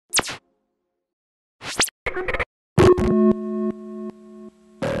We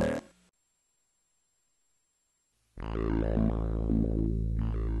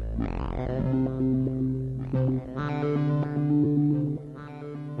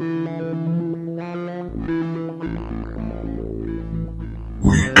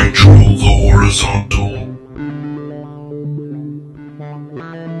control the horizontal.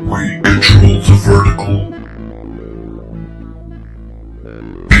 We control the vertical.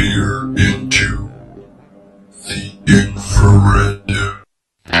 Peer into the infrared.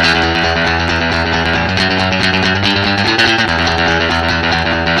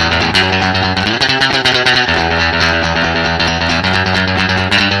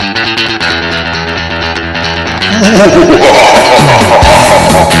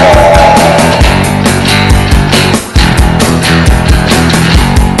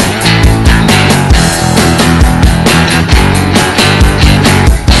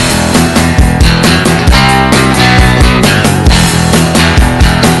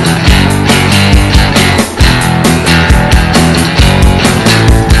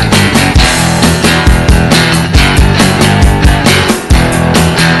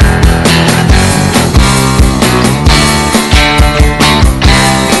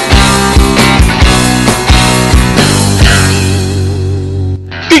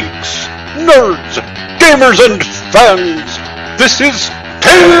 Gamers and fans, this is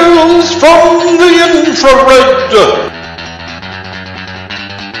Tales from the Infrared.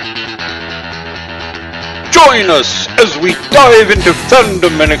 Join us as we dive into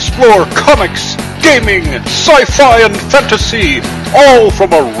fandom and explore comics, gaming, sci-fi, and fantasy, all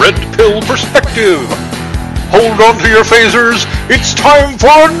from a red pill perspective. Hold on to your phasers, it's time for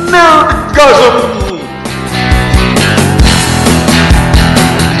a nerdgasm!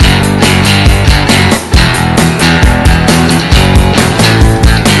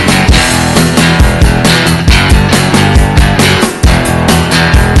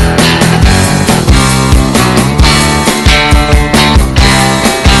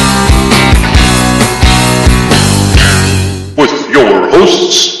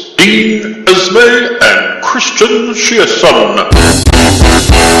 Hosts Dean Esme and Christian Chiasson.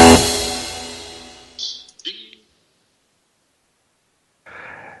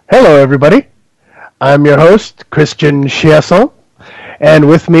 Hello everybody, I'm your host Christian Chiasson, and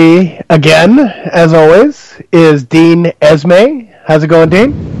with me again, as always, is Dean Esme. How's it going,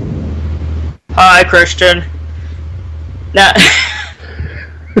 Dean? Hi, Christian. Now,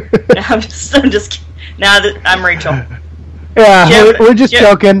 I'm just now that I'm Rachel. Yeah, we're just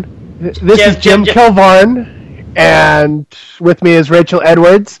joking. This is Jim Kilvarn, and with me is Rachel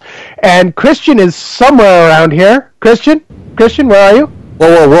Edwards, and Christian is somewhere around here. Christian, where are you?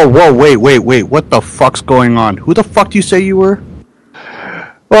 Whoa, wait, what the fuck's going on? Who the fuck do you say you were?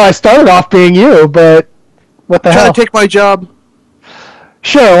 Well, I started off being you, but what the hell? Trying to take my job?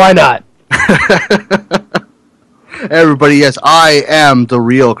 Sure, why not? Everybody, yes, I am the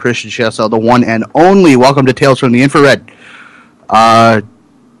real Christian Chiasson, the one and only. Welcome to Tales from the Infrared.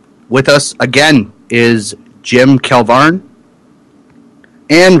 With us again is Jim Kilvarn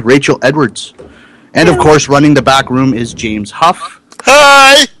and Rachel Edwards. And of course, running the back room is James Huff.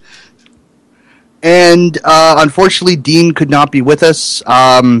 Hi! And unfortunately, Dean could not be with us.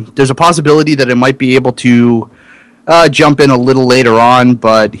 There's a possibility that I might be able to jump in a little later on,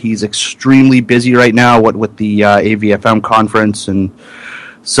 but he's extremely busy right now with the AVFM conference, and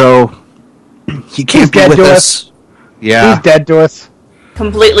so he can't be with us. Yeah, he's dead to us.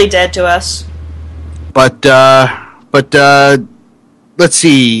 Completely dead to us. But let's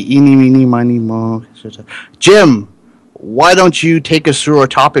see. Eeny, meeny, miny, mo. Jim, why don't you take us through our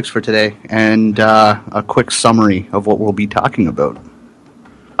topics for today and a quick summary of what we'll be talking about?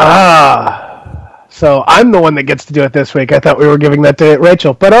 So I'm the one that gets to do it this week. I thought we were giving that to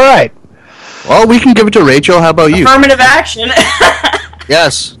Rachel, but all right. Well, we can give it to Rachel. How about you? Affirmative action.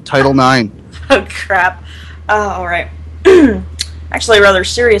 Yes, Title IX. Oh, crap. All right. Actually, a rather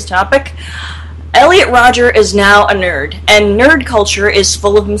serious topic. Elliot Rodger is now a nerd, and nerd culture is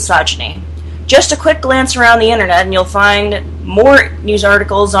full of misogyny. Just a quick glance around the internet and you'll find more news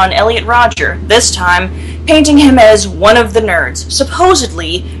articles on Elliot Rodger, this time painting him as one of the nerds.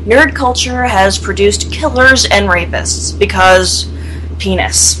 Supposedly, nerd culture has produced killers and rapists, because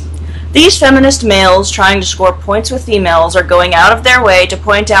penis. These feminist males trying to score points with females are going out of their way to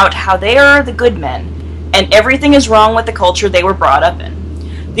point out how they are the good men, and everything is wrong with the culture they were brought up in.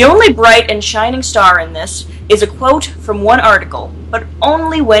 The only bright and shining star in this is a quote from one article, but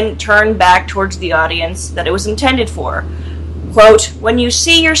only when turned back towards the audience that it was intended for. Quote, "When you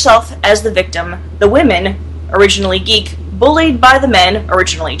see yourself as the victim, the women, originally geek, bullied by the men,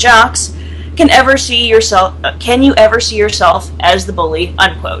 originally jocks, Can you ever see yourself as the bully,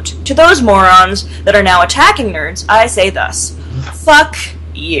 unquote. To those morons that are now attacking nerds, I say thus, fuck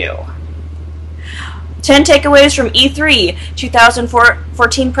you. 10 takeaways from E3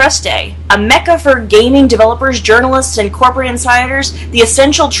 2014 Press Day. A mecca for gaming developers, journalists, and corporate insiders. The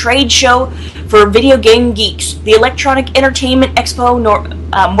essential trade show for video game geeks. The Electronic Entertainment Expo,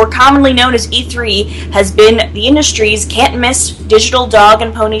 more commonly known as E3, has been the industry's can't-miss digital dog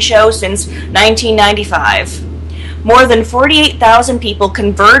and pony show since 1995. More than 48,000 people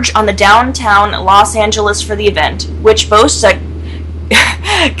converge on the downtown Los Angeles for the event, which boasts a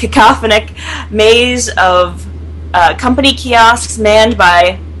cacophonic maze of company kiosks manned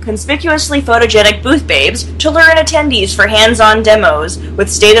by conspicuously photogenic booth babes to lure in attendees for hands-on demos with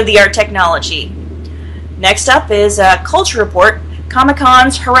state-of-the-art technology. Next up is a Culture Report,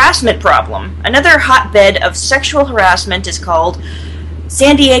 Comic-Con's harassment problem. Another hotbed of sexual harassment is called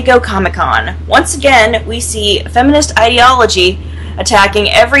San Diego Comic-Con. Once again, we see feminist ideology attacking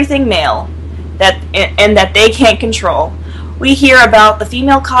everything male and that they can't control. We hear about the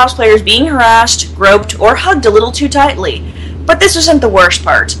female cosplayers being harassed, groped, or hugged a little too tightly. But this isn't the worst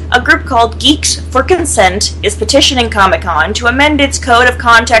part. A group called Geeks for Consent is petitioning Comic-Con to amend its code of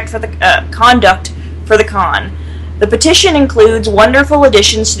conduct for the con. The petition includes wonderful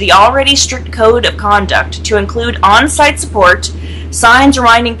additions to the already strict code of conduct to include on-site support, signs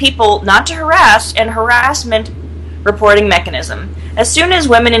reminding people not to harass, and harassment reporting mechanism. As soon as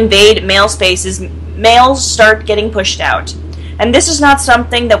women invade male spaces, males start getting pushed out. And this is not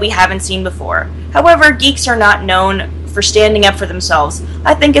something that we haven't seen before. However, geeks are not known for standing up for themselves.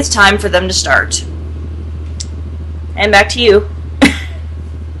 I think it's time for them to start. And back to you.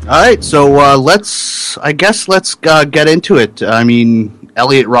 Alright, so let's get into it. I mean,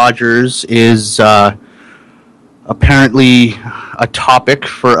 Elliot Rodgers is apparently a topic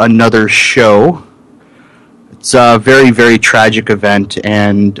for another show. It's a very, very tragic event,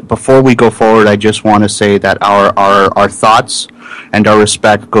 and before we go forward, I just want to say that our thoughts and our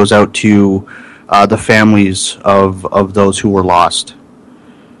respect goes out to the families of those who were lost.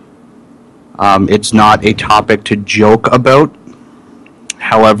 It's not a topic to joke about.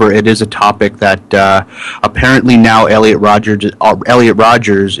 However, it is a topic that apparently now Elliot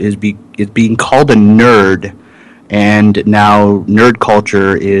Rodgers is being called a nerd, and now nerd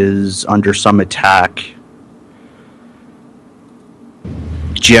culture is under some attack.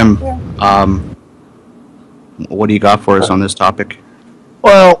 Jim, what do you got for us on this topic?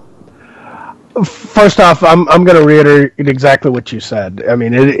 Well, first off, I'm going to reiterate exactly what you said. I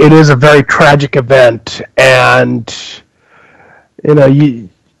mean, it is a very tragic event, and you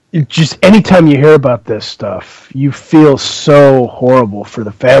just anytime you hear about this stuff, you feel so horrible for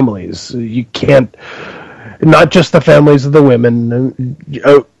the families. You can't, not just the families of the women,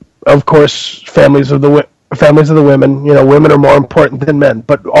 of course, families of the women. Women are more important than men,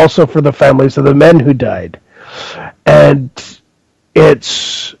 but also for the families of the men who died. And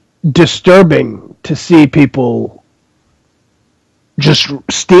it's disturbing to see people just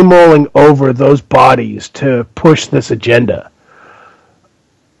steamrolling over those bodies to push this agenda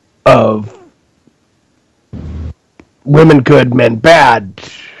of women good, men bad,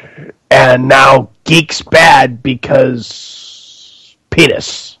 and now geeks bad because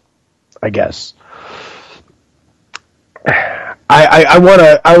penis, I guess. I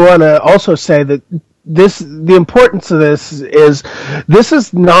want to also say that the importance of this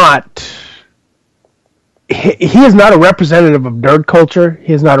is not. He is not a representative of nerd culture.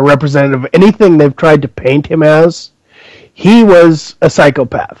 He is not a representative of anything they've tried to paint him as. He was a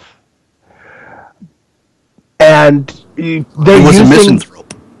psychopath, and he was a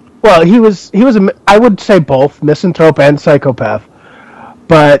misanthrope. Well, he was I would say both misanthrope and psychopath.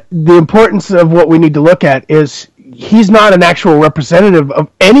 But the importance of what we need to look at is he's not an actual representative of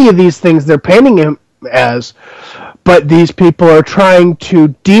any of these things they're painting him as, but these people are trying to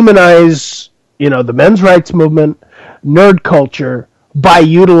demonize, the men's rights movement, nerd culture, by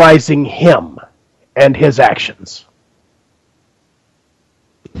utilizing him and his actions.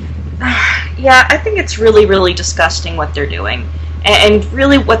 Yeah, I think it's really, really disgusting what they're doing. And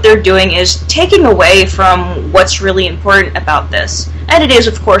really what they're doing is taking away from what's really important about this. And it is,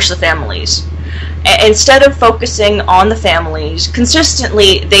 of course, the families. Instead of focusing on the families,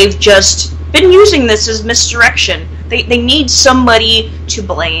 consistently they've just been using this as misdirection. They need somebody to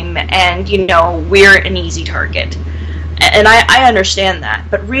blame, and, we're an easy target. And I understand that,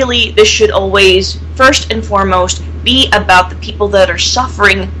 but really this should always, first and foremost, be about the people that are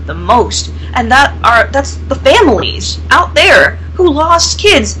suffering the most. And that's the families out there who lost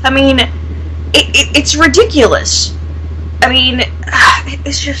kids. I mean, it's ridiculous. I mean,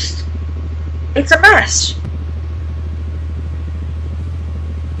 it's just... it's a mess.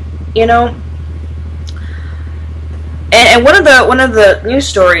 You know, and one of the news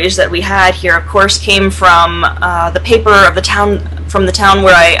stories that we had here, of course, came from the paper of the town, from the town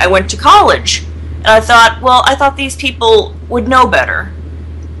where I went to college, and I thought these people would know better.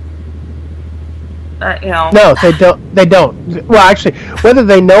 You know. No, they don't. They don't. Well, actually, whether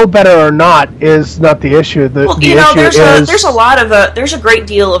they know better or not is not the issue. The issue there's a great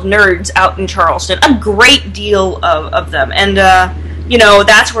deal of nerds out in Charleston, a great deal of them, and you know,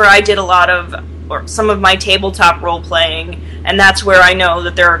 that's where I did a lot of, or some of my tabletop role playing, and that's where I know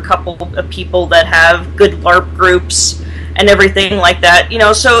that there are a couple of people that have good LARP groups and everything like that. You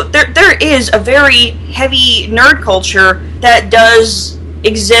know, so there is a very heavy nerd culture that does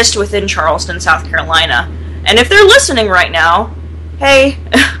exist within Charleston, South Carolina. And if they're listening right now, hey,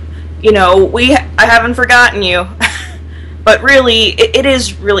 you know, I haven't forgotten you. But really, it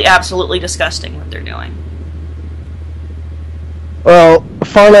is really absolutely disgusting what they're doing. Well,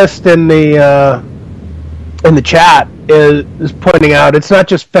 Funnest in the chat is pointing out it's not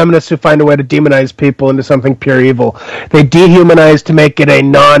just feminists who find a way to demonize people into something pure evil. They dehumanize to make it a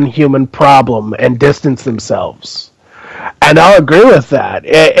non-human problem and distance themselves. And I'll agree with that.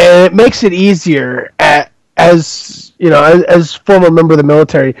 It makes it easier, as you know, as former member of the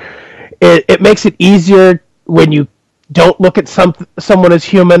military. It makes it easier when you don't look at someone as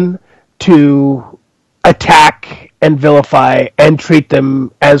human to attack and vilify and treat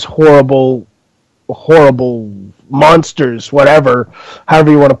them as horrible monsters, however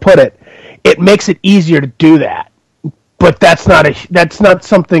you want to put it. It makes it easier to do that, but that's not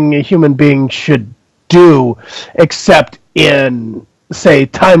something a human being should do, except in, say,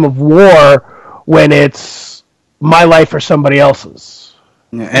 time of war, when it's my life or somebody else's.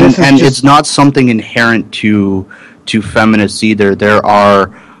 Yeah, and it's not something inherent to feminists either. There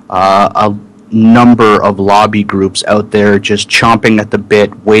are a number of lobby groups out there just chomping at the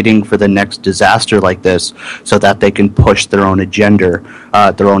bit, waiting for the next disaster like this, so that they can push their own agenda.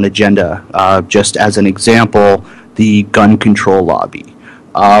 Just as an example, the gun control lobby.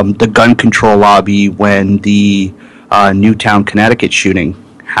 The gun control lobby, when the Newtown, Connecticut shooting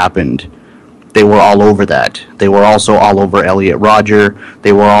happened, they were all over that. They were also all over Elliot Rodger.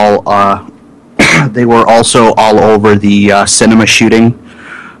 They were all they were also all over the cinema shooting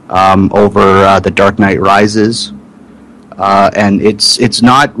over The Dark Knight Rises. And it's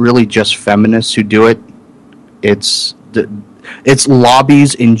not really just feminists who do it. It's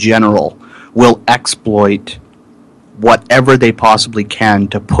lobbies in general will exploit whatever they possibly can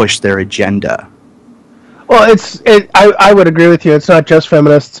to push their agenda. Well, I would agree with you. It's not just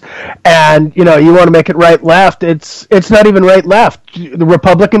feminists, and you know, you want to make it right-left. It's not even right-left. The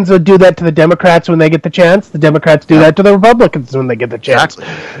Republicans would do that to the Democrats when they get the chance. The Democrats do that to the Republicans when they get the chance.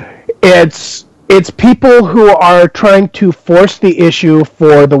 Exactly. It's people who are trying to force the issue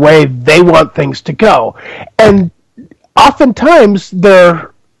for the way they want things to go, and oftentimes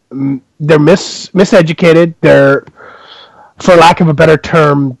they're miseducated. They're, for lack of a better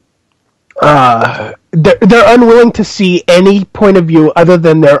term, they're unwilling to see any point of view other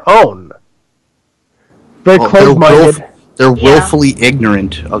than their own. Very closed-minded. They're willfully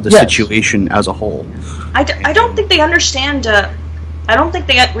ignorant of the situation as a whole. I don't think they understand. I don't think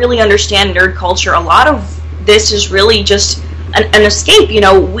they really understand nerd culture. A lot of this is really just an escape. You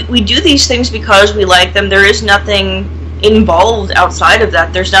know, we do these things because we like them. There is nothing involved outside of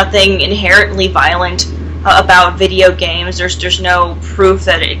that. There's nothing inherently violent about video games. There's no proof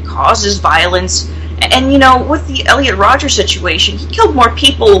that it causes violence. And you know, with the Elliot Rodger situation, he killed more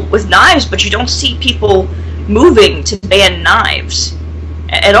people with knives, but you don't see people moving to ban knives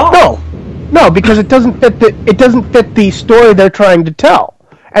at all. No, because it doesn't fit the story they're trying to tell.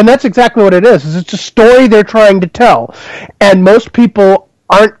 And that's exactly what it is. It's a story they're trying to tell. And most people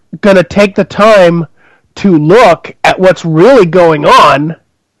aren't going to take the time to look at what's really going on.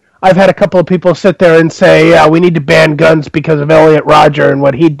 I've had a couple of people sit there and say, yeah, we need to ban guns because of Elliot Rodger and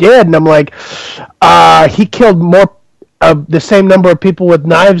what he did. And I'm like, he killed more of the same number of people with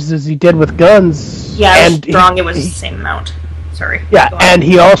knives as he did with guns. Yeah, I was wrong. It was the same amount. Sorry. Yeah, and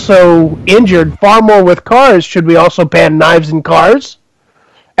he also injured far more with cars. Should we also ban knives in cars?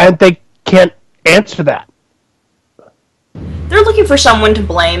 And they can't answer that. They're looking for someone to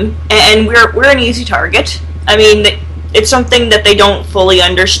blame, and we're an easy target. I mean, it's something that they don't fully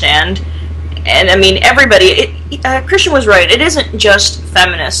understand. And I mean, everybody, Christian was right, it isn't just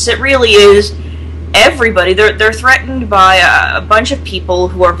feminists, it really is everybody. They're threatened by a bunch of people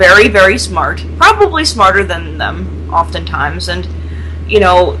who are very, very smart, probably smarter than them, oftentimes, and, you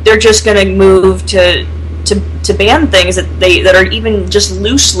know, they're just going to move to to ban things that are even just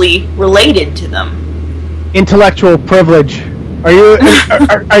loosely related to them. Intellectual privilege. Are you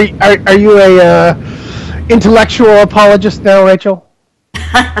are you a intellectual apologist now, Rachel?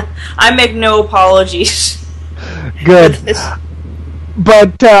 I make no apologies. Good.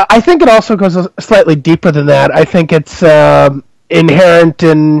 But I think it also goes slightly deeper than that. I think it's inherent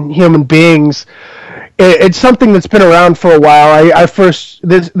in human beings. It's something that's been around for a while.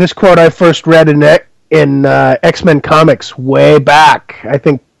 This quote I first read in X-Men comics way back. I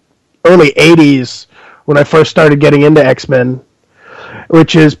think early '80s when I first started getting into X-Men,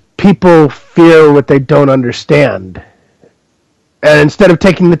 which is people fear what they don't understand, and instead of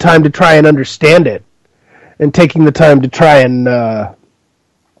taking the time to try and understand it, and taking the time to try and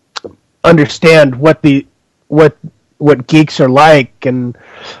understand what geeks are like and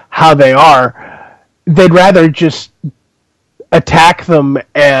how they are, they'd rather just attack them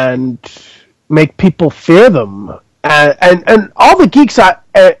and make people fear them. And all the geeks and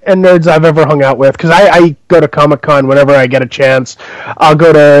nerds I've ever hung out with, because I go to Comic-Con whenever I get a chance. I'll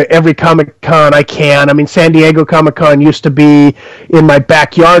go to every Comic-Con I can. I mean, San Diego Comic-Con used to be in my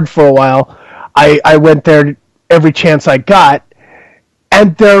backyard for a while. I went there every chance I got.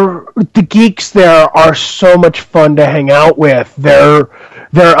 And the geeks there are so much fun to hang out with. They're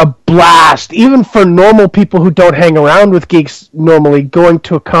a blast. Even for normal people who don't hang around with geeks normally, going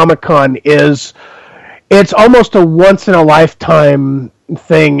to a Comic-Con it's almost a once-in-a-lifetime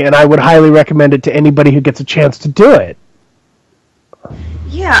thing, and I would highly recommend it to anybody who gets a chance to do it.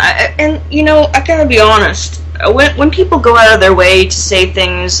 Yeah, and, I gotta be honest. When people go out of their way to say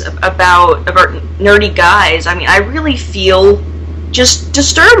things about nerdy guys, I mean, I really feel just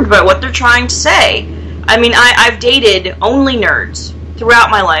disturbed by what they're trying to say. I mean, I've dated only nerds throughout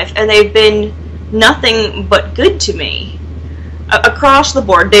my life, and they've been nothing but good to me. Across the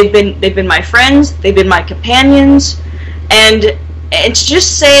board, they've been my friends, they've been my companions, and to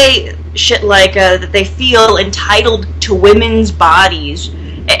just say shit like that they feel entitled to women's bodies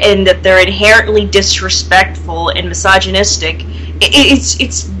and that they're inherently disrespectful and misogynistic,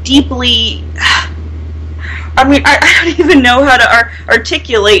 it's deeply. I mean, I don't even know how to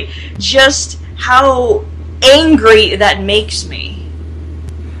articulate just how angry that makes me.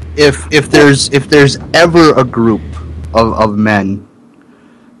 If there's ever a group of men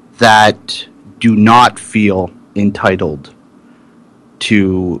that do not feel entitled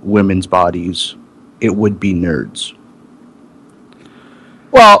to women's bodies, it would be nerds.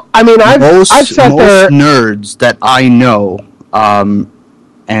 Well, I mean, I've sat there. Most nerds that I know,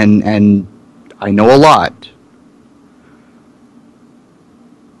 and I know a lot,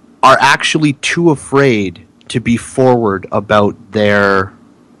 are actually too afraid to be forward about their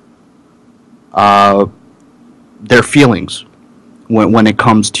feelings when it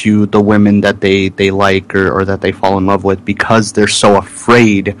comes to the women that they like or that they fall in love with, because they're so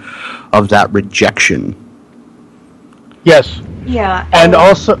afraid of that rejection. Yes. Yeah. And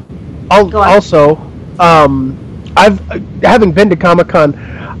also, having been to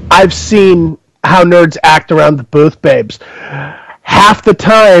Comic-Con, I've seen how nerds act around the booth babes. Half the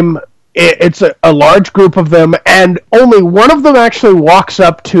time, it's a large group of them, and only one of them actually walks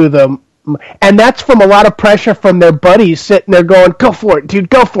up to them, and that's from a lot of pressure from their buddies sitting there going, "Go for it, dude,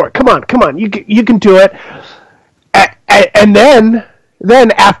 go for it, come on, you can do it." And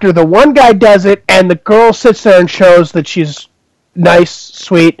then after the one guy does it, and the girl sits there and shows that she's nice,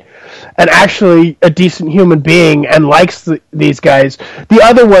 sweet, and actually a decent human being and likes these guys, the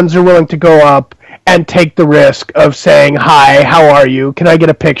other ones are willing to go up and take the risk of saying, "Hi, how are you? Can I get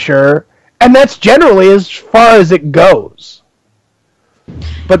a picture?" And that's generally as far as it goes.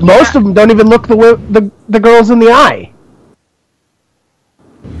 But most of them don't even look the girls in the eye.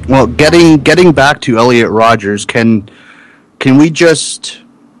 Well, getting back to Elliot Rodgers, can we just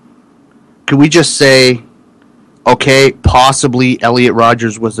say, okay, possibly Elliot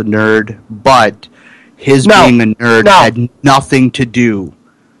Rodgers was a nerd, but his being a nerd had nothing to do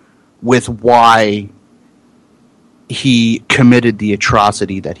with why he committed the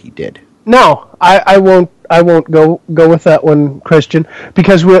atrocity that he did. No, I won't go with that one, Christian,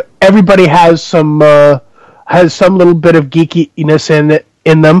 because everybody has some little bit of geekiness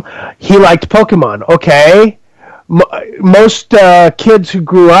in them. He liked Pokemon, okay? Most kids who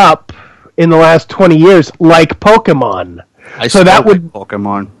grew up in the last 20 years like Pokemon.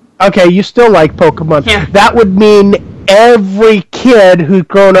 Pokemon. Okay, you still like Pokemon. Yeah. That would mean every kid who's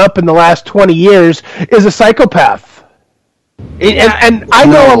grown up in the last 20 years is a psychopath. Yeah. And I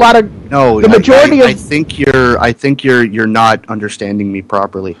know a lot of the majority I think you're not understanding me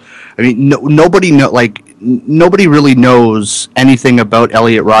properly. I mean, nobody nobody really knows anything about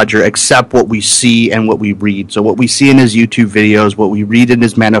Elliot Rodger except what we see and what we read. So what we see in his YouTube videos, what we read in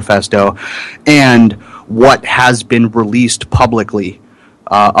his manifesto, and what has been released publicly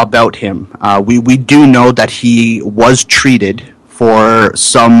about him. We do know that he was treated for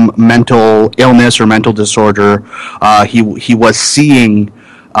some mental illness or mental disorder. He was seeing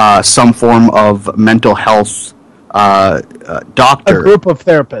some form of mental health doctor. A group of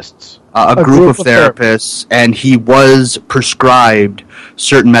therapists. A group of therapists, and he was prescribed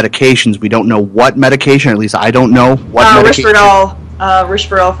certain medications. We don't know what medication, at least I don't know what medication.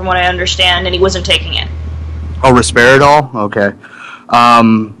 Risperidol, from what I understand, and he wasn't taking it. Oh, Risperidol? Okay.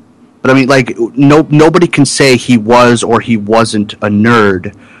 But I mean, like, nobody can say he was or he wasn't a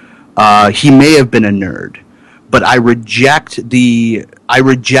nerd. He may have been a nerd, but I reject the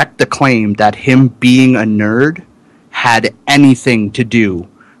claim that him being a nerd had anything to do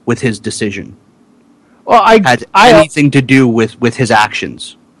with his decision. Well, had anything to do with his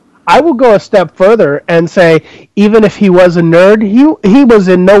actions. I will go a step further and say, even if he was a nerd, he was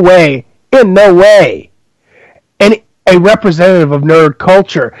in no way, a representative of nerd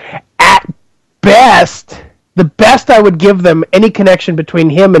culture. At best, the best I would give them any connection between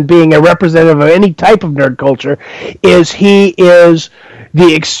him and being a representative of any type of nerd culture is he is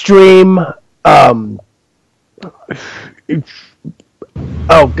the extreme.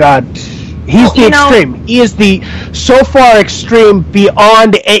 Oh God, he's the extreme. He is the so far extreme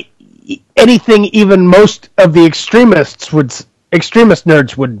beyond anything even most of the extremist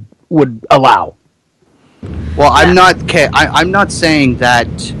nerds would allow. Well, I'm not saying that,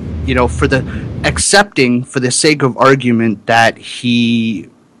 for the sake of argument that he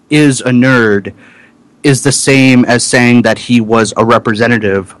is a nerd is the same as saying that he was a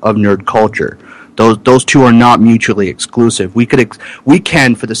representative of nerd culture. Those two are not mutually exclusive. We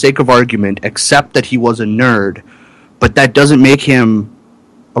can, for the sake of argument, accept that he was a nerd, but that doesn't make him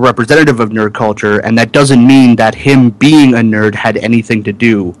a representative of nerd culture, and that doesn't mean that him being a nerd had anything to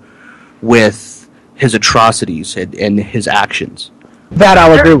do with his atrocities and his actions. That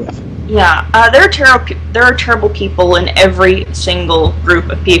I'll agree with. Yeah, there are terrible people in every single group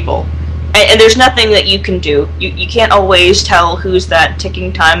of people. And there's nothing that you can do. You can't always tell who's that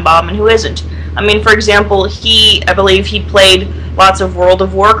ticking time bomb and who isn't. I mean, for example, I believe he played lots of World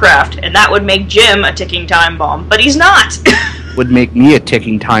of Warcraft, and that would make Jim a ticking time bomb, but he's not. Would make me a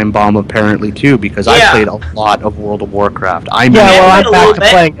ticking time bomb, apparently, too, because I played a lot of World of Warcraft. I'm back to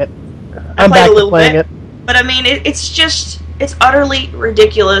playing it. I'm back to playing it. But I mean, it's utterly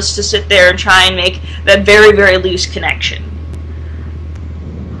ridiculous to sit there and try and make that very, very loose connection.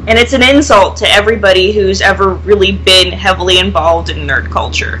 And it's an insult to everybody who's ever really been heavily involved in nerd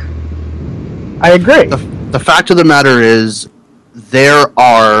culture. I agree. The fact of the matter is, there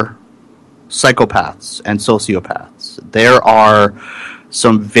are psychopaths and sociopaths. There are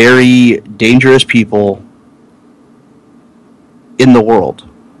some very dangerous people in the world.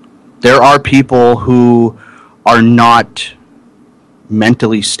 There are people who are not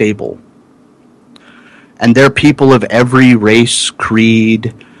mentally stable. And they're people of every race,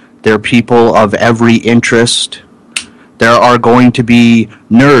 creed. They're people of every interest. There are going to be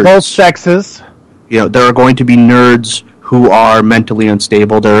nerds. Both sexes. There are going to be nerds who are mentally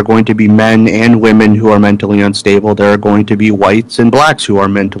unstable. There are going to be men and women who are mentally unstable. There are going to be whites and blacks who are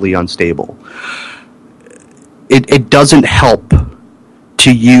mentally unstable. It doesn't help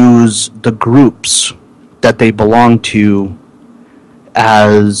to use the groups that they belong to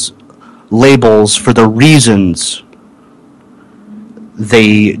as labels for the reasons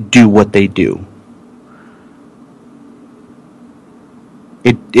they do what they do.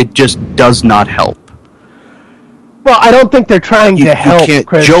 It just does not help. Well, I don't think they're trying to help.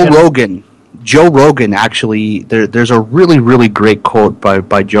 Joe Rogan actually, there's a really, really great quote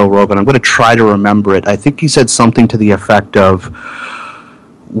by Joe Rogan. I'm going to try to remember it. I think he said something to the effect of,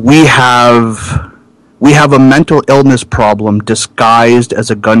 we have a mental illness problem disguised as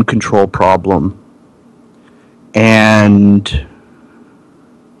a gun control problem. And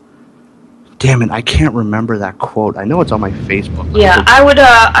damn it, I can't remember that quote. I know it's on my Facebook. Yeah, I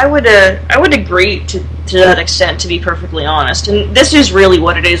would agree to that extent, to be perfectly honest. And this is really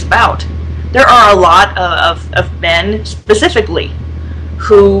what it is about. There are a lot of men, specifically,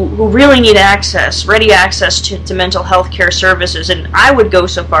 who really need ready access to mental health care services. And I would go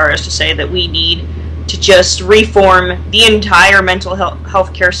so far as to say that we need to just reform the entire mental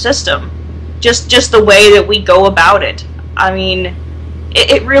health care system. Just the way that we go about it. I mean,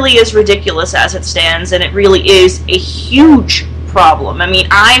 it really is ridiculous as it stands, and it really is a huge problem. I mean,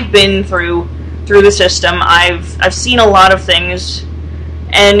 I've been through the system. I've seen a lot of things,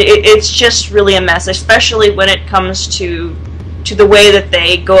 and it's just really a mess, especially when it comes to the way that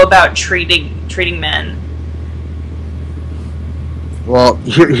they go about treating men. Well,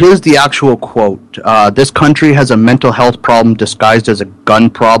 here's the actual quote. This country has a mental health problem disguised as a gun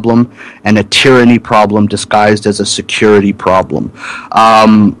problem and a tyranny problem disguised as a security problem.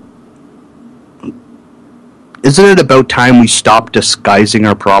 Isn't it about time we stop disguising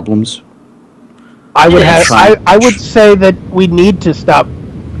our problems? I would say that we need to stop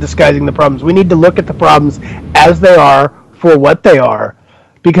disguising the problems. We need to look at the problems as they are for what they are.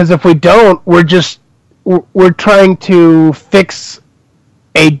 Because if we don't, we're trying to fix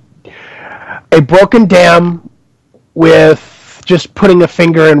a broken dam with just putting a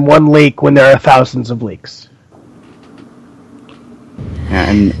finger in one leak when there are thousands of leaks.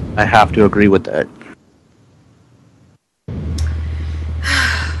 And I have to agree with that.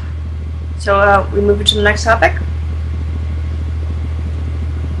 So we move to the next topic?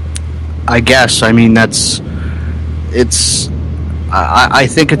 I guess. I mean, I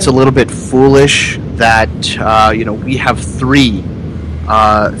think it's a little bit foolish that, we have three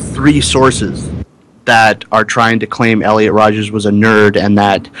sources that are trying to claim Elliot Rodger was a nerd and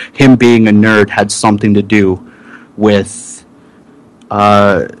that him being a nerd had something to do with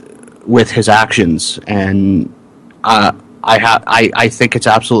his actions. And I think it's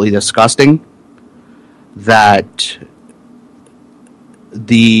absolutely disgusting that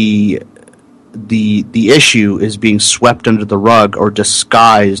the issue is being swept under the rug or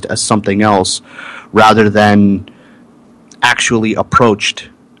disguised as something else rather than actually approached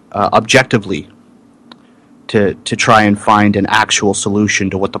objectively to try and find an actual solution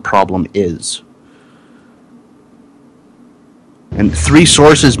to what the problem is. And three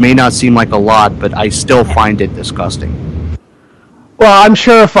sources may not seem like a lot, but I still find it disgusting. Well, I'm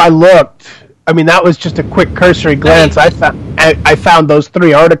sure if I looked, I mean, that was just a quick cursory glance. I found those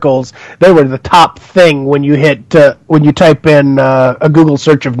three articles. They were the top thing when you type in a Google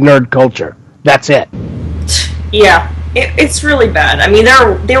search of nerd culture. That's it. Yeah, it's really bad. I mean,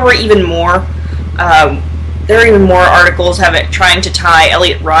 there were even more. There are even more articles trying to tie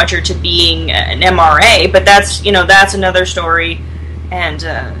Elliot Rodger to being an MRA, but that's another story. And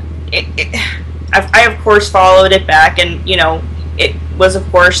I of course followed it back, and it was of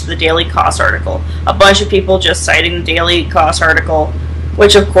course the Daily Kos article. A bunch of people just citing the Daily Kos article,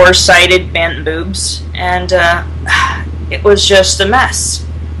 which of course cited man boobs, and it was just a mess.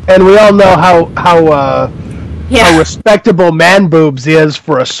 And we all know how respectable man boobs is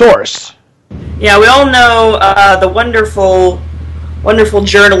for a source. Yeah, we all know the wonderful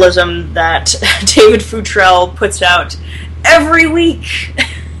journalism that David Futrell puts out every week.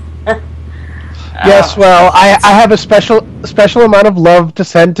 Yes, well, I have a special amount of love to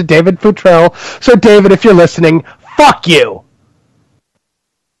send to David Futrell. So, David, if you're listening, fuck you.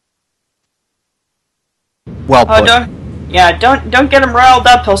 Well put. Don't get him riled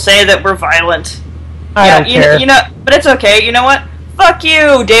up. He'll say that we're violent. I don't care. But it's okay. You know what? Fuck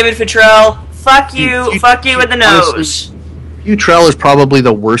you, David Futrell. Fuck you. Fuck you in the nose. Futrell is probably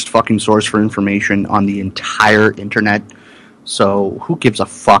the worst fucking source for information on the entire internet. So who gives a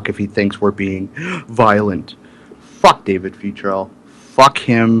fuck if he thinks we're being violent? Fuck David Futrell. Fuck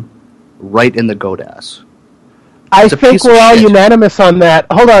him right in the goat-ass. I think we're all unanimous on that.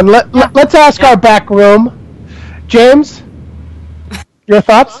 Hold on. Let's ask our back room. James, your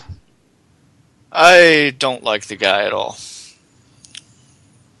thoughts? I don't like the guy at all.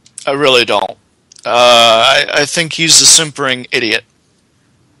 I really don't. I think he's a simpering idiot.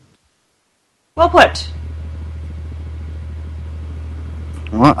 Well put.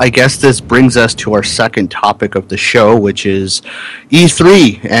 Well, I guess this brings us to our second topic of the show, which is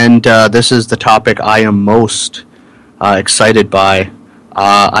E3, and this is the topic I am most excited by.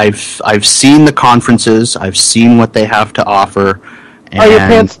 I've seen the conferences, I've seen what they have to offer. And are your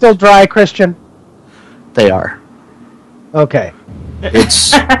pants still dry, Christian? They are. Okay.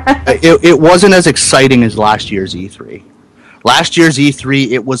 It wasn't as exciting as last year's E3. Last year's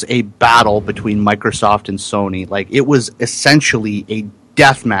E3, it was a battle between Microsoft and Sony. Like, it was essentially a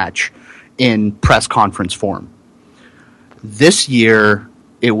death match in press conference form. This year,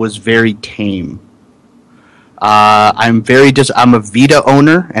 it was very tame. I'm a Vita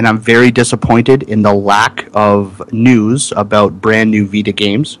owner, and I'm very disappointed in the lack of news about brand new Vita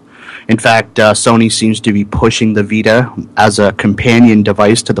games. In fact, Sony seems to be pushing the Vita as a companion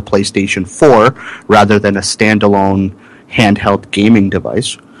device to the PlayStation 4 rather than a standalone handheld gaming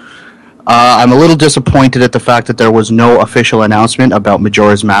device. I'm a little disappointed at the fact that there was no official announcement about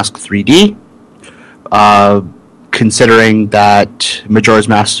Majora's Mask 3D, considering that Majora's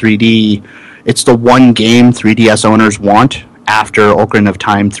Mask 3D, it's the one game 3DS owners want, after Ocarina of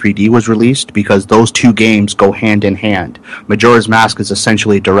Time 3D was released, because those two games go hand in hand. Majora's Mask is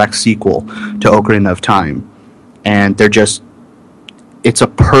essentially a direct sequel to Ocarina of Time, and it's a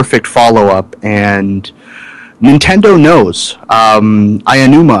perfect follow-up, and Nintendo knows.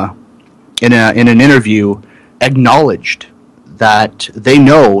 Ayanuma, in an interview, acknowledged that they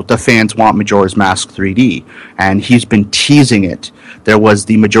know the fans want Majora's Mask 3D, and he's been teasing it. There was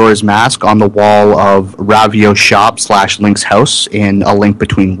the Majora's Mask on the wall of Ravio's shop / Link's house in A Link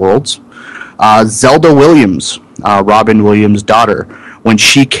Between Worlds. Zelda Williams, Robin Williams' daughter, when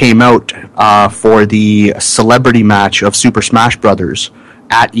she came out for the celebrity match of Super Smash Bros.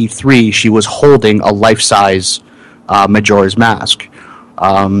 At E3, she was holding a life-size Majora's Mask.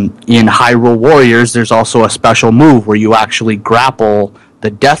 In Hyrule Warriors, there's also a special move where you actually grapple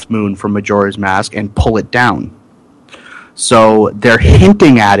the Death Moon from Majora's Mask and pull it down. So they're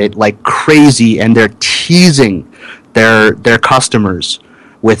hinting at it like crazy, and they're teasing their customers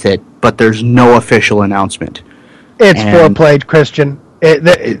with it, but there's no official announcement. It's foreplay, Christian.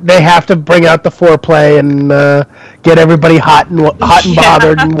 They have to bring out the foreplay and get everybody hot and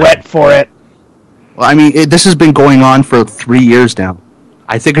bothered and wet for it. Well, I mean, this has been going on for 3 years now.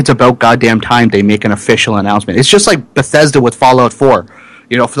 I think it's about goddamn time they make an official announcement. It's just like Bethesda with Fallout 4.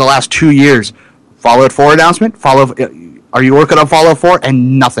 You know, for the last 2 years, Fallout 4 announcement, are you working on Fallout 4?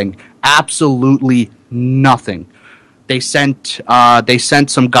 And nothing. Absolutely nothing. They sent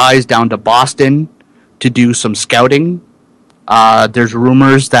some guys down to Boston to do some scouting. There's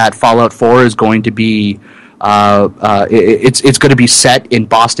rumors that Fallout 4 is going to be it's going to be set in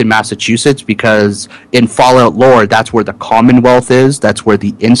Boston, Massachusetts, because in Fallout lore, that's where the Commonwealth is. That's where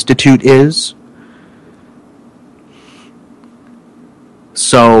the Institute is.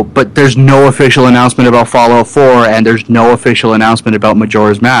 So, but there's no official announcement about Fallout 4, and there's no official announcement about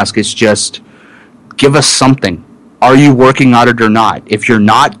Majora's Mask. It's just, give us something. Are you working on it or not? If you're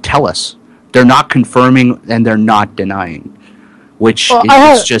not, tell us. They're not confirming, and they're not denying. Which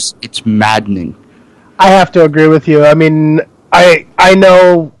it's maddening. I have to agree with you. I mean, I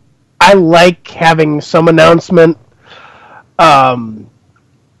know I like having some announcement. I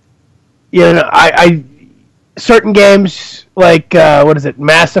certain games like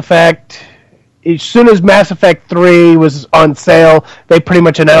Mass Effect. As soon as Mass Effect 3 was on sale, they pretty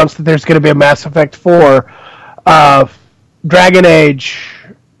much announced that there's going to be a Mass Effect 4. Dragon Age,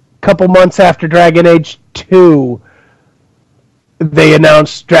 a couple months after Dragon Age 2, they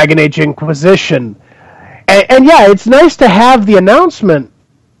announced Dragon Age Inquisition. And yeah, it's nice to have the announcement,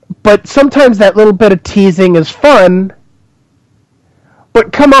 but sometimes that little bit of teasing is fun.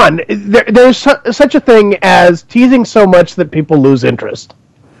 But come on, there's such a thing as teasing so much that people lose interest.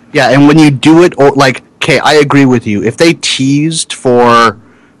 Yeah, and when you do it, I agree with you. If they teased for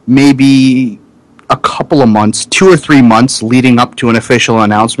maybe a couple of months, 2 or 3 months leading up to an official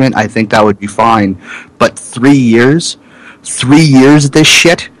announcement, I think that would be fine. But 3 years? 3 years of this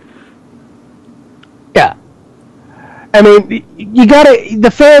shit? Yeah. I mean,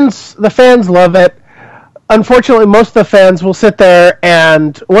 the fans love it. Unfortunately, most of the fans will sit there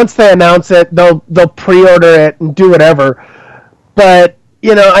and once they announce it, they'll pre-order it and do whatever. But,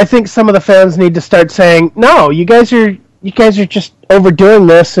 I think some of the fans need to start saying, "No, you guys are just overdoing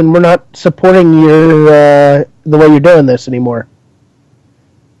this and we're not supporting you the way you're doing this anymore."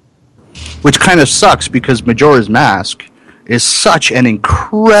 Which kind of sucks because Majora's Mask is such an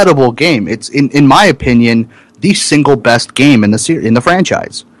incredible game. It's in my opinion the single best game in the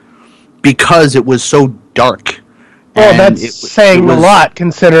franchise because it was so dark. Well, that's saying a lot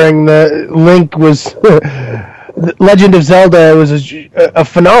considering the Link was Legend of Zelda was a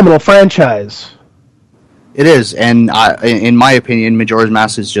phenomenal franchise. It is, and in my opinion, Majora's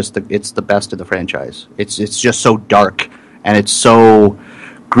Mask is it's the best of the franchise. It's just so dark and it's so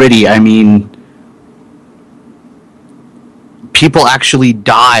gritty. I mean, people actually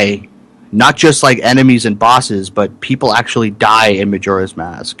die, not just like enemies and bosses, but people actually die in Majora's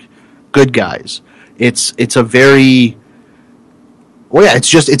Mask. Good guys. It's a very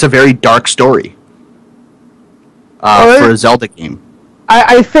it's a very dark story for a Zelda game.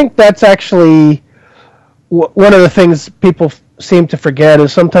 I think that's actually one of the things people seem to forget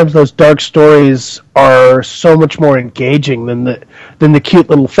is sometimes those dark stories are so much more engaging than the cute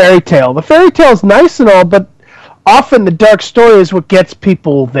little fairy tale. The fairy tale is nice and all, but often the dark story is what gets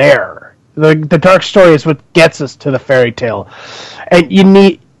people there. The dark story is what gets us to the fairy tale. And you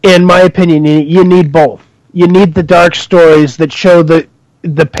need, in my opinion, you need both. You need the dark stories that show the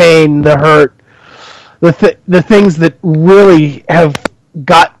pain, the hurt, the things that really have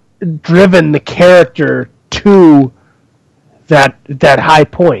driven the character to that high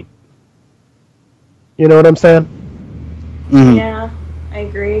point. You know what I'm saying? Mm-hmm. Yeah, I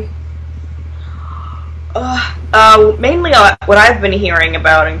agree. Mainly what I've been hearing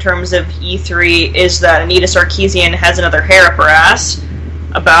about in terms of E3 is that Anita Sarkeesian has another hair up her ass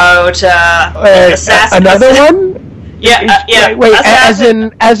about another one? Yeah, Wait,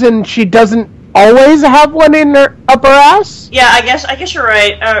 as in she doesn't always have one in her upper ass? Yeah, I guess you're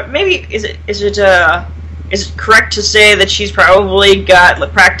right. Maybe is it correct to say that she's probably got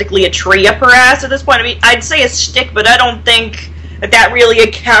practically a tree up her ass at this point? I mean, I'd say a stick, but I don't think that really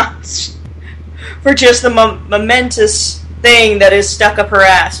accounts for just the momentous thing that is stuck up her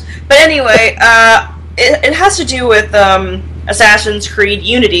ass. But anyway, it has to do with Assassin's Creed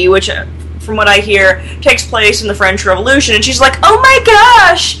Unity, which, from what I hear, takes place in the French Revolution. And she's like, "Oh my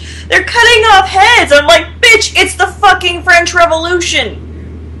gosh, they're cutting off heads!" I'm like, "Bitch, it's the fucking French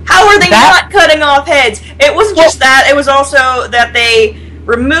Revolution. How are they not cutting off heads?" It wasn't just that; it was also that they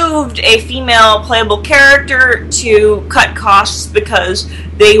removed a female playable character to cut costs because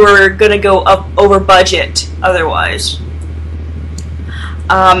they were going to go up over budget otherwise.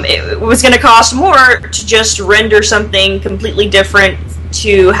 It was going to cost more to just render something completely different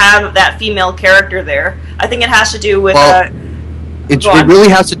to have that female character there. I think it has to do with... it really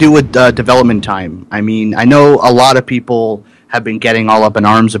has to do with development time. I mean, I know a lot of people have been getting all up in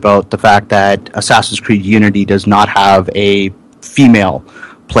arms about the fact that Assassin's Creed Unity does not have a female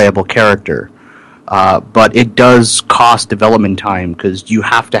playable character. But it does cost development time because you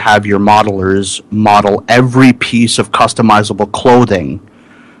have to have your modelers model every piece of customizable clothing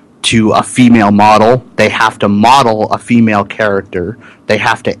to a female model. They have to model a female character. They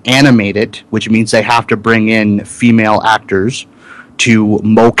have to animate it, which means they have to bring in female actors to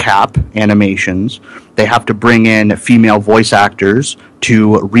mocap animations. They have to bring in female voice actors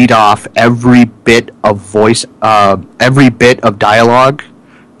to read off every bit of dialogue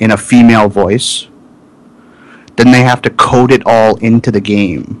in a female voice. Then they have to code it all into the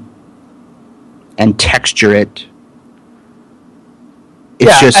game and texture it.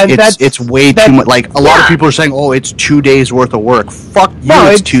 It's way too much. Like, a lot of people are saying, "Oh, it's 2 days worth of work." Fuck you! No,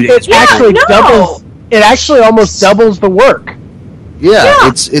 it's 2 days. It actually almost doubles the work. Yeah.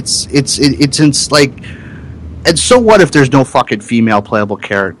 It's like, and so what if there's no fucking female playable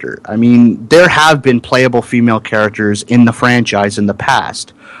character? I mean, there have been playable female characters in the franchise in the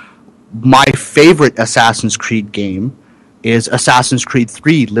past. My favorite Assassin's Creed game is Assassin's Creed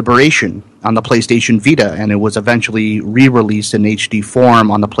 3 Liberation on the PlayStation Vita, and it was eventually re-released in HD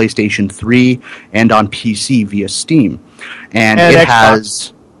form on the PlayStation 3 and on PC via Steam. And it Xbox.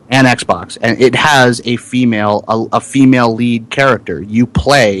 Has... And Xbox. And it has a female lead character. You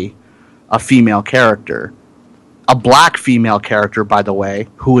play a female character. A black female character, by the way,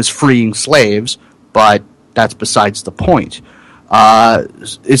 who is freeing slaves, but that's besides the point.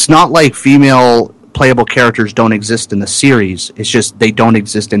 It's not like female playable characters don't exist in the series. It's just they don't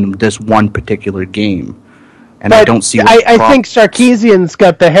exist in this one particular game. And but I don't see I think Sarkeesian's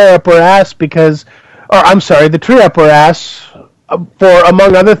got the hair up her ass because... Or, I'm sorry, the tree up her ass for,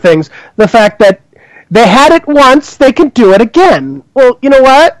 among other things, the fact that they had it once, they can do it again. Well, you know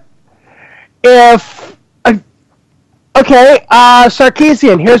what?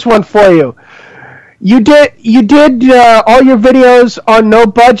 Sarkeesian, here's one for you. You did all your videos on no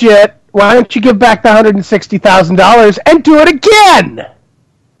budget. Why don't you give back the $160,000 and do it again?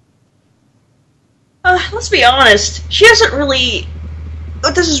 Let's be honest. She doesn't really...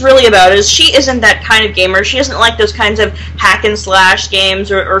 What this is really about is she isn't that kind of gamer. She doesn't like those kinds of hack and slash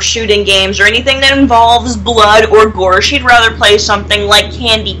games or shooting games or anything that involves blood or gore. She'd rather play something like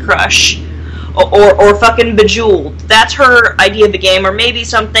Candy Crush or fucking Bejeweled. That's her idea of a game, or maybe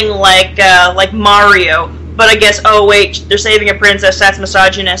something like Mario. But I guess, oh wait, they're saving a princess. That's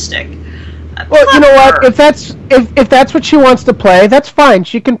misogynistic. Well, you know what? If that's what she wants to play, that's fine.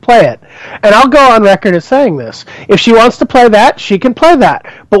 She can play it. And I'll go on record as saying this. If she wants to play that, she can play that.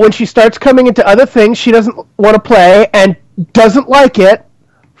 But when she starts coming into other things she doesn't want to play and doesn't like it,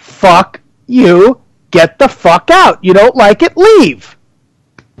 fuck you. Get the fuck out. You don't like it, leave.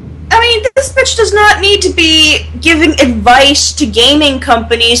 I mean, this bitch does not need to be giving advice to gaming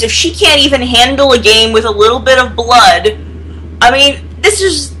companies if she can't even handle a game with a little bit of blood. I mean, this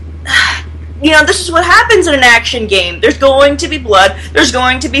is... this is what happens in an action game. There's going to be blood, there's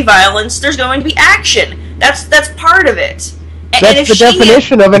going to be violence, there's going to be action. That's part of it. That's the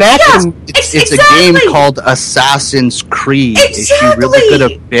definition of an action. Yeah, it's a game called Assassin's Creed. Exactly. Is she really good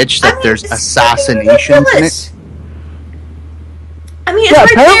a bitch that there's assassinations in it? I mean, it's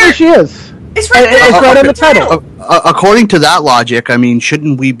right apparently there. She is. It's right there. It's right in the title. According to that logic, I mean,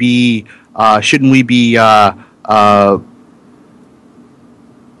 shouldn't we be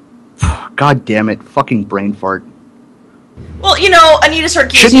God damn it, fucking brain fart. Well, Anita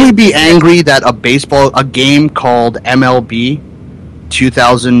Sarkeesian... Shouldn't we be angry that a game called MLB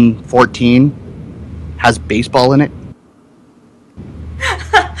 2014 has baseball in it?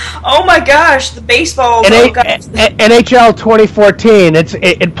 Oh my gosh, the baseball... NHL 2014,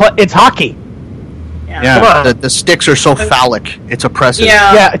 it's hockey. Yeah, the sticks are so phallic. It's oppressive.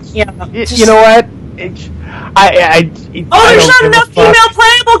 Yeah. You know what? There's not enough female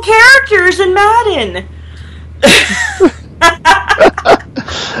playable characters in Madden.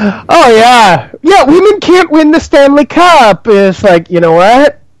 Oh yeah, women can't win the Stanley Cup. It's like, you know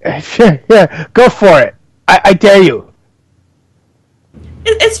what? Yeah, go for it. I dare you.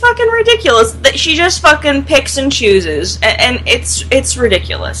 It's fucking ridiculous that she just fucking picks and chooses, and it's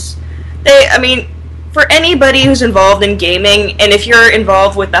ridiculous. For anybody who's involved in gaming, and if you're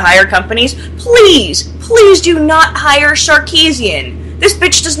involved with the higher companies, please do not hire Sarkeesian. This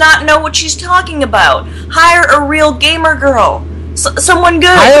bitch does not know what she's talking about. Hire a real gamer girl. Someone good.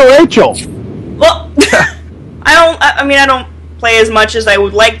 Hire Rachel. Well, I don't play as much as I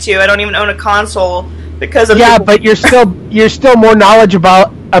would like to. I don't even own a console because of... Yeah, but you're still more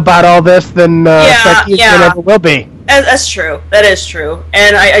knowledgeable about all this than Sarkeesian ever will be. That's true. That is true.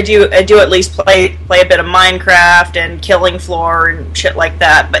 And I do at least play a bit of Minecraft and Killing Floor and shit like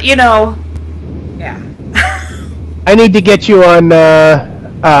that. But yeah. I need to get you on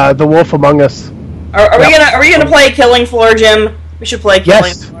The Wolf Among Us. Are we gonna play Killing Floor, Jim? We should play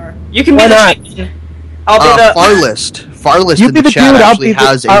Killing Floor. You can be the champion. I'll be the Farlist in the chat actually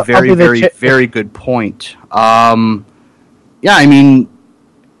has a very, very, very good point.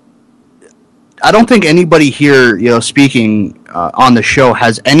 I don't think anybody here, speaking on the show,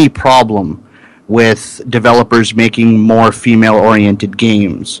 has any problem with developers making more female-oriented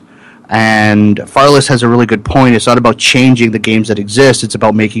games. And Farless has a really good point. It's not about changing the games that exist; it's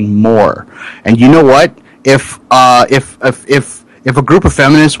about making more. And you know what? If a group of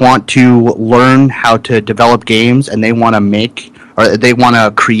feminists want to learn how to develop games and they want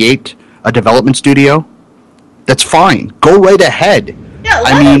to create a development studio, that's fine. Go right ahead.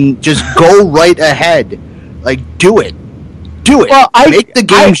 Yeah, just go right ahead. Do it. Well, make the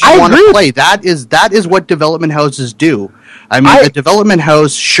games you want to play. That is what development houses do. The development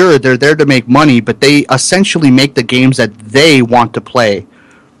house, sure, they're there to make money, but they essentially make the games that they want to play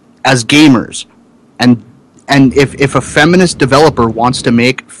as gamers. And if a feminist developer wants to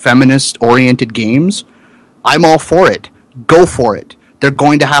make feminist-oriented games, I'm all for it. Go for it. They're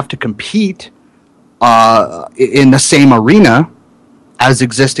going to have to compete in the same arena as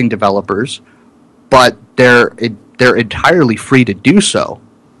existing developers, but they're entirely free to do so.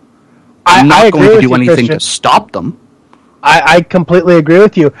 I'm not going to do anything to stop them. I completely agree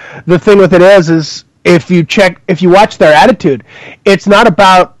with you. The thing with it is if you watch their attitude, it's not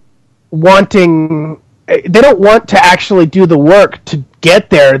about wanting. They don't want to actually do the work to get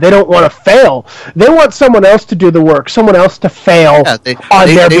there. They don't want to fail. They want someone else to do the work, someone else to fail on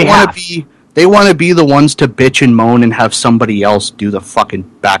their behalf. They want to be the ones to bitch and moan and have somebody else do the fucking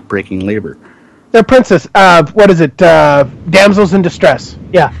backbreaking labor. They're princess. What is it? Damsels in distress.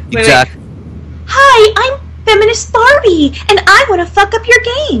 Yeah. Exactly. Hi, I'm Feminist Barbie, and I want to fuck up your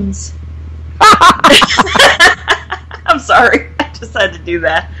games. I'm sorry. I just had to do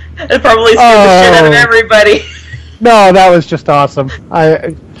that. It probably scared the shit out of everybody. No, that was just awesome.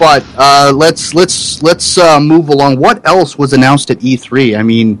 But let's move along. What else was announced at E3?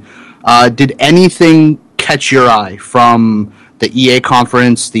 Did anything catch your eye from the EA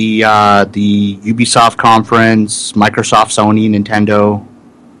conference, the Ubisoft conference, Microsoft, Sony, Nintendo?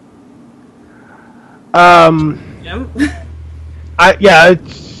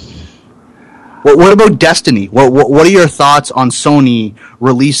 What about Destiny? What are your thoughts on Sony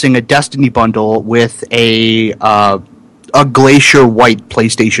releasing a Destiny bundle with a glacier white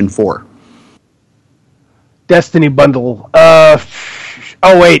PlayStation 4? Destiny bundle.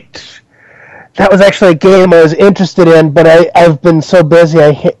 Oh wait, that was actually a game I was interested in, but I've been so busy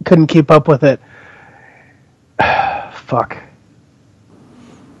I couldn't keep up with it. Fuck.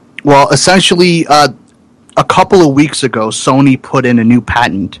 Well, essentially, a couple of weeks ago, Sony put in a new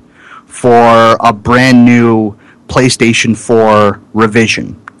patent for a brand new PlayStation 4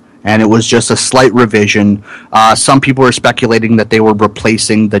 revision. And it was just a slight revision. Some people were speculating that they were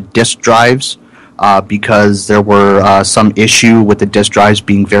replacing the disk drives because there were some issue with the disk drives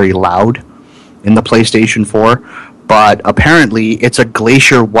being very loud in the PlayStation 4. But apparently it's a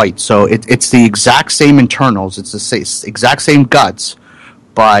glacier white, so it's the exact same internals, it's the exact same guts,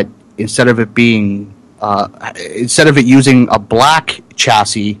 but instead of it using a black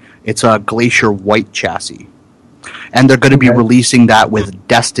chassis, it's a glacier white chassis. And they're going to be releasing that with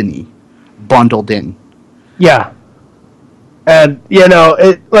Destiny bundled in. Yeah. And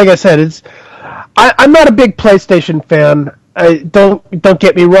like I said, I'm not a big PlayStation fan. Don't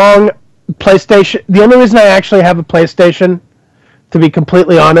get me wrong. PlayStation. The only reason I actually have a PlayStation, to be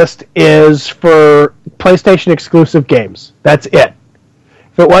completely honest, is for PlayStation exclusive games. That's it.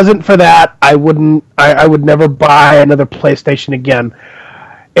 If it wasn't for that, I wouldn't. I would never buy another PlayStation again.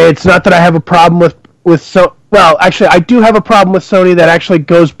 It's not that I have a problem with well, actually, I do have a problem with Sony that actually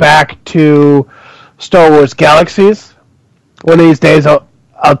goes back to Star Wars Galaxies. One of these days, I'll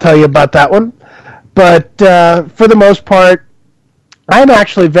tell you about that one. But for the most part, I'm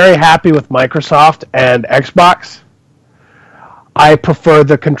actually very happy with Microsoft and Xbox. I prefer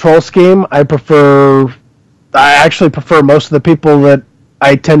the control scheme. I actually prefer most of the people that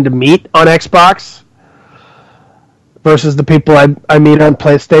I tend to meet on Xbox versus the people I meet on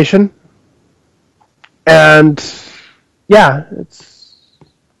PlayStation. And yeah,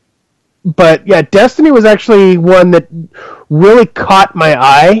 but yeah, Destiny was actually one that really caught my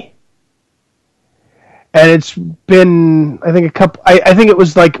eye. And it's been, I think, I think it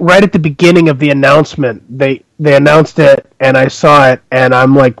was like right at the beginning of the announcement. They announced it, and I saw it, and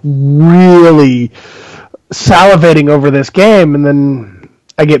I'm like really salivating over this game, and then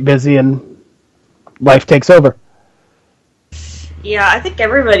I get busy and life takes over. Yeah, I think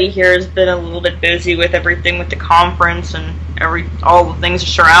everybody here has been a little bit busy with everything with the conference and all the things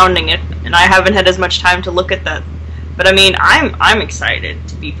surrounding it, and I haven't had as much time to look at that. But I mean, I'm excited,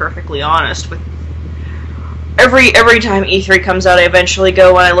 to be perfectly honest. With every time E3 comes out, I eventually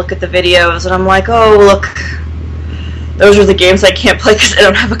go and I look at the videos, and I'm like, oh look, those are the games I can't play because I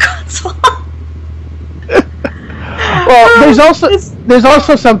don't have a console. Well, there's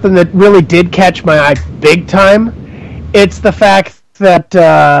also something that really did catch my eye big time. It's the fact that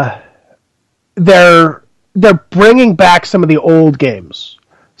they're bringing back some of the old games,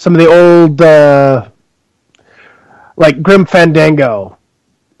 some of the old like Grim Fandango.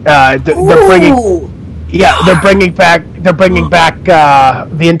 They're bringing back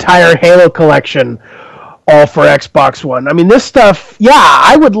the entire Halo collection, all for Xbox One. I mean, this stuff. Yeah,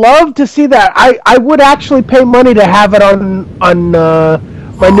 I would love to see that. I would actually pay money to have it on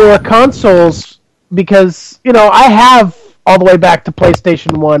my newer consoles. Because, I have all the way back to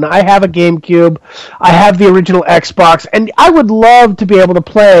PlayStation 1. I have a GameCube. I have the original Xbox. And I would love to be able to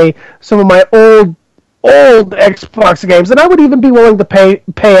play some of my old Xbox games. And I would even be willing to pay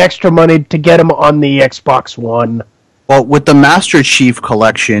extra money to get them on the Xbox One. Well, with the Master Chief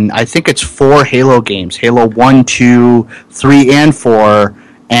Collection, I think it's 4 Halo games. Halo 1, 2, 3, and 4.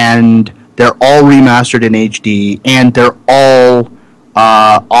 And they're all remastered in HD. And they're all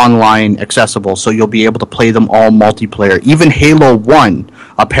online accessible, so you'll be able to play them all multiplayer. Even Halo 1,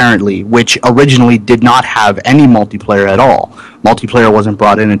 apparently, which originally did not have any multiplayer at all. Multiplayer wasn't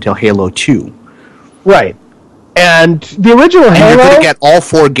brought in until Halo 2. Right. And the original Halo... you're going to get all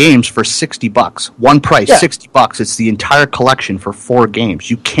 4 games for $60. One price, yeah. $60. It's the entire collection for 4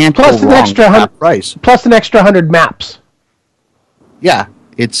 games. You can't go wrong with that price. Plus an extra 100 maps. Yeah,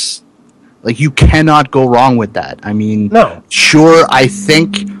 it's... like, you cannot go wrong with that. I mean, no. Sure, I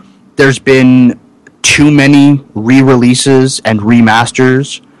think there's been too many re-releases and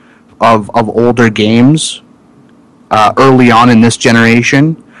remasters of older games early on in this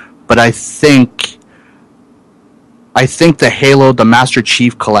generation, but I think the Master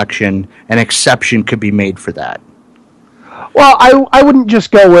Chief Collection, an exception could be made for that. Well, I wouldn't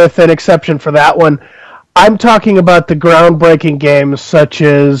just go with an exception for that one. I'm talking about the groundbreaking games such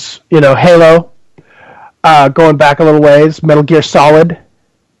as, Halo, going back a little ways, Metal Gear Solid.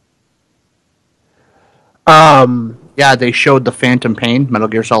 Yeah, they showed the Phantom Pain, Metal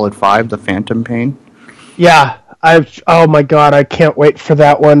Gear Solid 5, the Phantom Pain. Yeah, oh my god, I can't wait for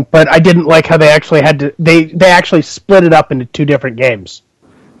that one. But I didn't like how they actually they actually split it up into 2 different games.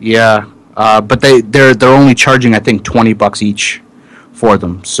 Yeah, but they're only charging, I think, $20 each for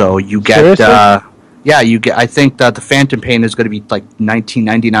them. So you get... Seriously? Yeah, you get. I think that the Phantom Pain is going to be like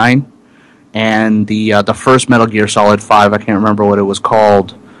 $19.99, and the first Metal Gear Solid 5, I can't remember what it was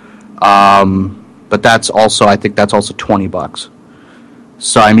called, but that's also, I think that's also $20.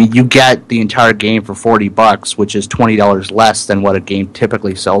 So I mean, you get the entire game for $40, which is $20 less than what a game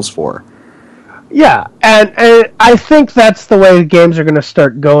typically sells for. Yeah, and I think that's the way games are going to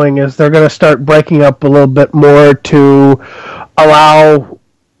start going. Is they're going to start breaking up a little bit more to allow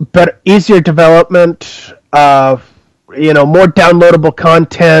easier development, more downloadable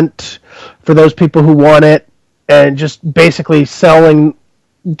content for those people who want it, and just basically selling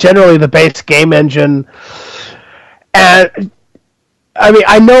generally the base game engine. And I mean,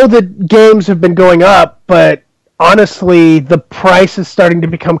 I know that games have been going up, but honestly, the price is starting to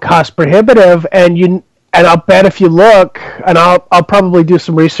become cost prohibitive, and And I'll bet if you look, and I'll probably do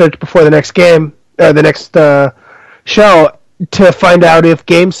some research before the next game, or the next show, to find out if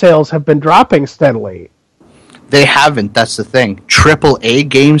game sales have been dropping steadily. They haven't. That's the thing. AAA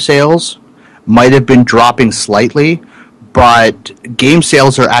game sales might have been dropping slightly, but game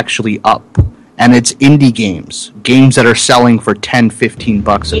sales are actually up. And it's indie games that are selling for $10-15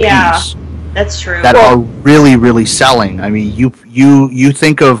 a piece. That's true. That are really, really selling. I mean, you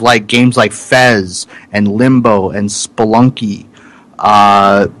think of like games like Fez and Limbo and Spelunky,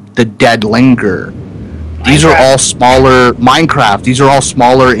 The Dead Linger. These are all smaller Minecraft. These are all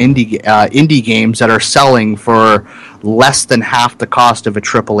smaller indie games that are selling for less than half the cost of a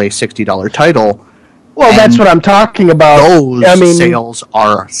AAA $60 title. Well, that's what I'm talking about. Those sales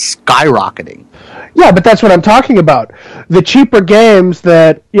are skyrocketing. Yeah, but that's what I'm talking about. The cheaper games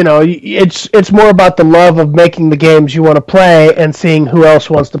that, it's more about the love of making the games you want to play and seeing who else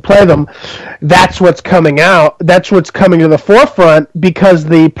wants to play them. That's what's coming out. That's what's coming to the forefront, because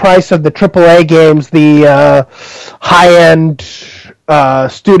the price of the AAA games, the high-end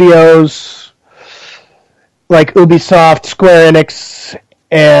studios like Ubisoft, Square Enix,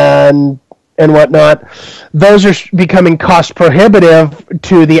 and whatnot, those are becoming cost prohibitive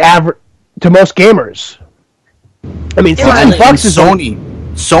to the average, to most gamers. I mean, $60 is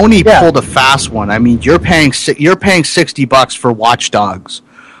Sony pulled a fast one. I mean, you're paying $60 for Watch Dogs,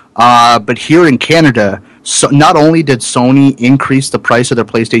 but here in Canada, so not only did Sony increase the price of their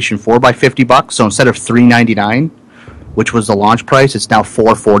PlayStation 4 by $50, so instead of $399, which was the launch price, it's now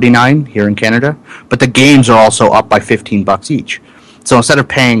 $449 here in Canada. But the games are also up by $15 each. So instead of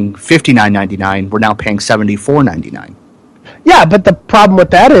paying $59.99, we're now paying $74.99. Yeah, but the problem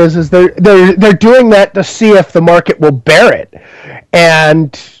with that is they're doing that to see if the market will bear it,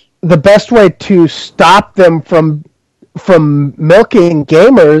 and the best way to stop them from milking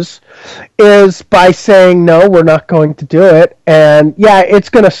gamers is by saying no, we're not going to do it. And yeah, it's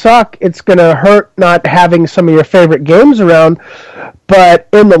going to suck. It's going to hurt not having some of your favorite games around, but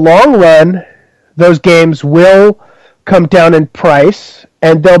in the long run, those games will come down in price,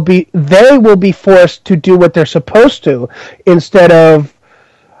 and they will be forced to do what they're supposed to instead of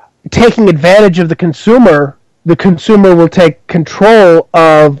taking advantage of the consumer. The consumer will take control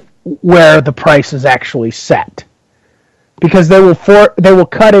of where the price is actually set, because they will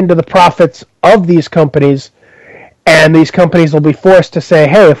cut into the profits of these companies, and these companies will be forced to say,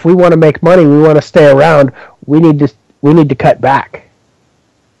 "Hey, if we want to make money, we want to stay around, we need to cut back."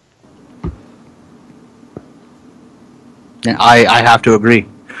 I have to agree.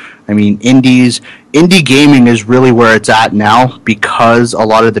 I mean, indie gaming is really where it's at now, because a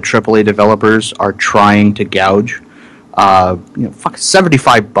lot of the AAA developers are trying to gouge.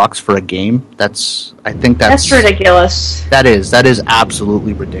 $75 for a game. That's ridiculous. That is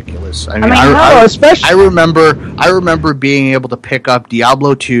absolutely ridiculous. I remember being able to pick up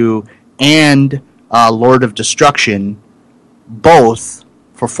Diablo 2 and Lord of Destruction both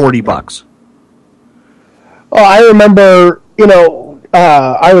for $40. Oh, I remember,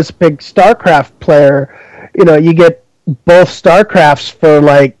 I was a big StarCraft player. You get both StarCrafts for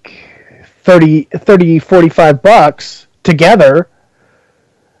like $45 together.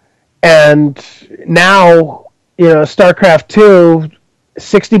 And now, StarCraft 2,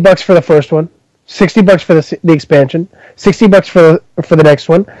 $60 for the first one, $60 for the expansion, $60 for the next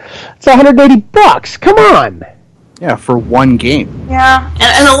one. It's $180. Come on. Yeah, for one game. Yeah,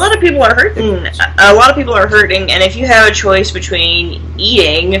 and a lot of people are hurting. A lot of people are hurting, and if you have a choice between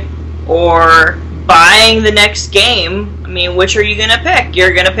eating or buying the next game, I mean, which are you gonna pick?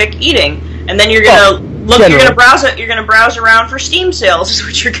 You're gonna pick eating, and then you're gonna You're gonna browse around for Steam sales. Is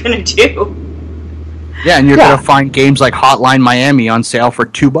what you're gonna do. Yeah, and you're gonna find games like Hotline Miami on sale for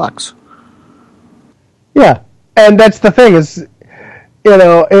 $2. Yeah, and that's the thing is. And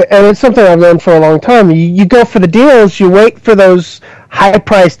it's something I've known for a long time. You go for the deals, you wait for those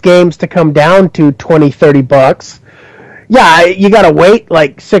high-priced games to come down to $20-30. Yeah, you got to wait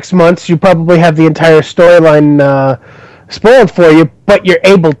like 6 months. You probably have the entire storyline spoiled for you, but you're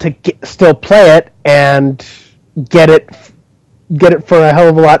able to still play it and get it for a hell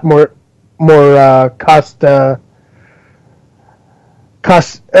of a lot more cost a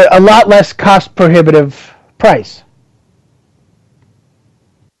lot less cost prohibitive price.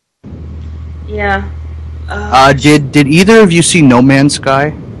 Yeah. Did either of you see No Man's Sky?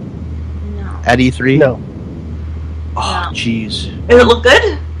 No. At E3? No. Oh, jeez. Does it look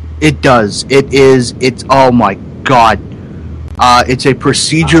good? It does. It's oh my god. It's a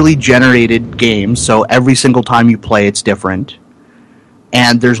procedurally generated game, so every single time you play it's different.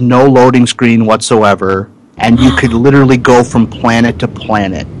 And there's no loading screen whatsoever, and you could literally go from planet to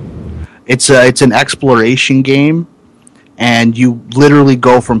planet. It's an exploration game, and you literally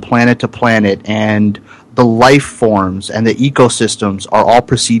go from planet to planet, and the life forms and the ecosystems are all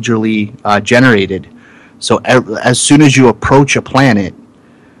procedurally generated. So as soon as you approach a planet,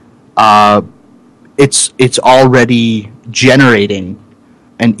 it's already generating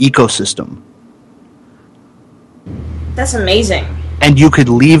an ecosystem. That's amazing. And you could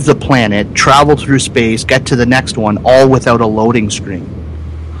leave the planet, travel through space, get to the next one, all without a loading screen.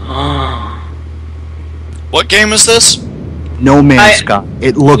 What game is this? No Man's Sky.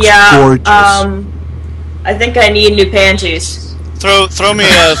 It looks gorgeous. I think I need new panties. Throw me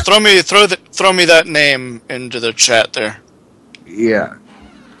that name into the chat there. Yeah.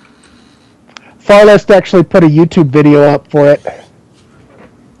 Farlist actually put a YouTube video up for it.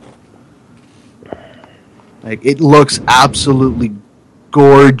 Like, it looks absolutely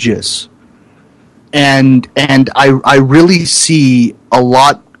gorgeous, and I really see a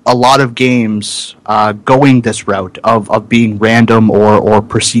lot of games going this route of being random or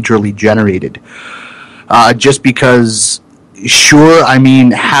procedurally generated. Just because, sure, I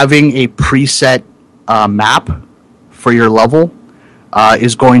mean, having a preset map for your level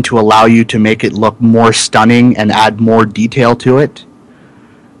is going to allow you to make it look more stunning and add more detail to it,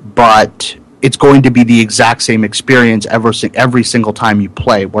 but it's going to be the exact same experience every single time you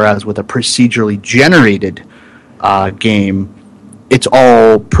play, whereas with a procedurally generated game, it's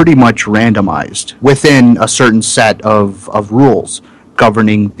all pretty much randomized within a certain set of rules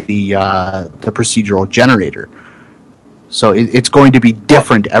governing the procedural generator. So it's going to be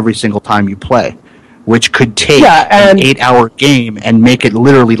different every single time you play, which could take an 8-hour game and make it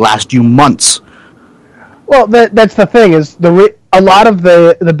literally last you months. Well, that's the thing, is a lot of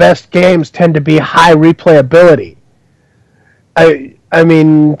the best games tend to be high replayability. I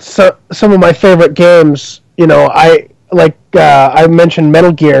mean, some of my favorite games, I mentioned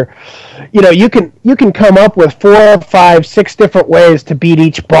Metal Gear. You can come up with 4, 5, 6 different ways to beat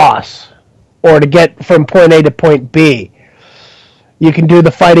each boss, or to get from point A to point B. You can do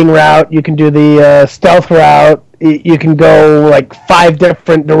the fighting route. You can do the stealth route. You can go like 5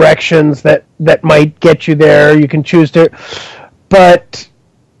 different directions that might get you there. You can choose to, but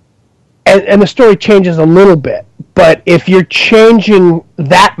and the story changes a little bit. But if you're changing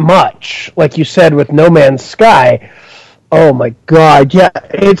that much, like you said with No Man's Sky, oh my God, yeah,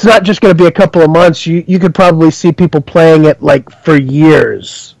 it's not just going to be a couple of months. You could probably see people playing it like for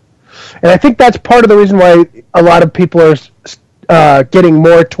years, and I think that's part of the reason why a lot of people are getting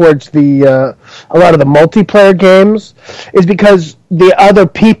more towards a lot of the multiplayer games, is because the other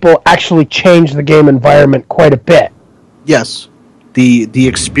people actually change the game environment quite a bit. Yes. The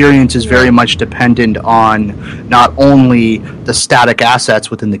experience is very much dependent on not only the static assets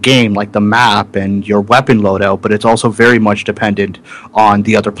within the game, like the map and your weapon loadout, but it's also very much dependent on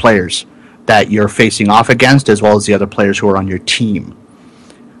the other players that you're facing off against, as well as the other players who are on your team.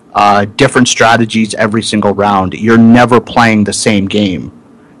 Different strategies every single round. You're never playing the same game.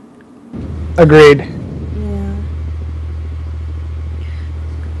 Agreed. Yeah.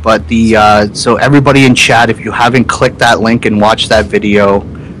 But so everybody in chat, if you haven't clicked that link and watched that video,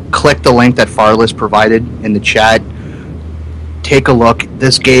 click the link that Farless provided in the chat. Take a look.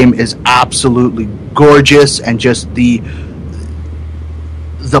 This game is absolutely gorgeous, and just the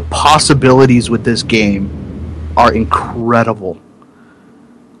possibilities with this game are incredible.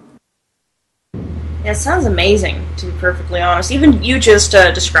 Yeah, it sounds amazing, to be perfectly honest. Even you just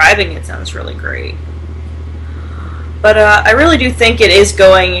describing it sounds really great. But I really do think it is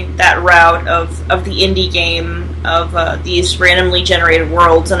going that route of the indie game, of these randomly generated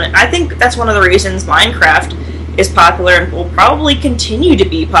worlds, and I think that's one of the reasons Minecraft is popular and will probably continue to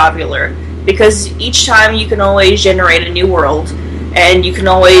be popular, because each time you can always generate a new world, and you can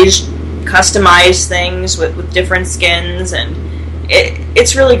always customize things with different skins, and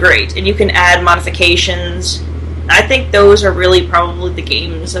it's really great, and you can add modifications. I think those are really probably the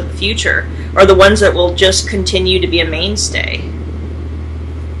games of the future, or the ones that will just continue to be a mainstay.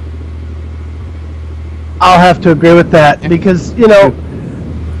 I'll have to agree with that, because like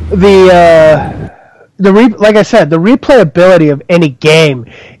I said, the replayability of any game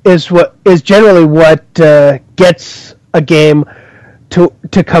is generally what gets a game to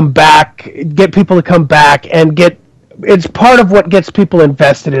come back, get people to come back, and it's part of what gets people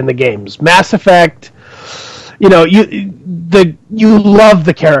invested in the games. Mass Effect, you love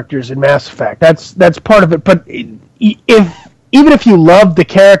the characters in Mass Effect. That's part of it. But even if you love the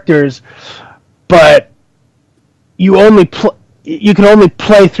characters, but you can only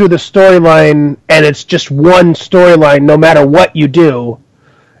play through the storyline, and it's just one storyline no matter what you do.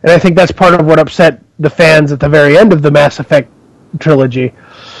 And I think that's part of what upset the fans at the very end of the Mass Effect trilogy.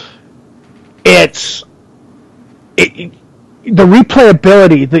 the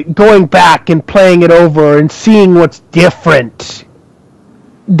replayability, the going back and playing it over and seeing what's different,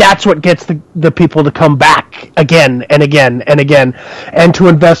 that's what gets the people to come back again and again and again, and to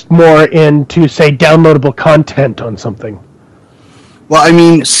invest more into, say, downloadable content on something. Well, I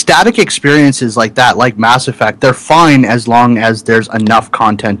mean, static experiences like that, like Mass Effect, they're fine as long as there's enough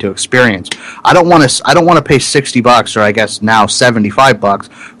content to experience. I don't want to pay $60, or I guess now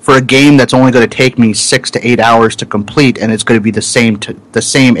 $75, for a game that's only going to take me 6 to 8 hours to complete, and it's going to be the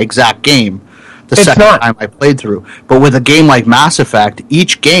same exact game the second time I played through. But with a game like Mass Effect,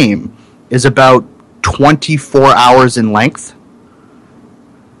 each game is about 24 hours in length.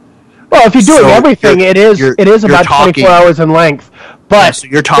 Well, if you're doing everything, it is about 24 hours in length. But yeah, so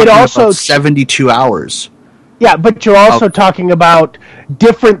you're talking about 72 hours. Yeah, but you're also talking about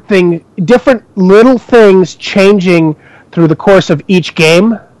different little things changing through the course of each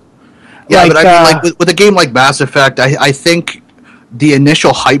game. Yeah, but I mean, with a game like Mass Effect, I think the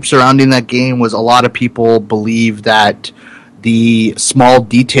initial hype surrounding that game was a lot of people believe that the small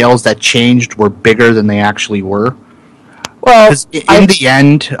details that changed were bigger than they actually were. Well, in the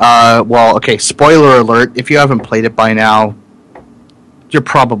end, spoiler alert, if you haven't played it by now, you're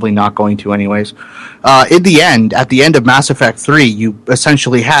probably not going to anyways. At the end of Mass Effect 3, you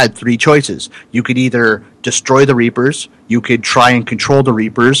essentially had 3 choices. You could either destroy the Reapers, you could try and control the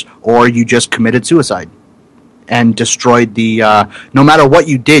Reapers, or you just committed suicide and destroyed the... no matter what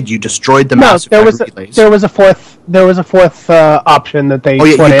you did, you destroyed the Mass Effect relays. There was a fourth option that they... Oh,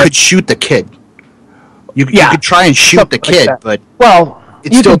 yeah, you could shoot the kid. You could try and shoot the kid, but... Well,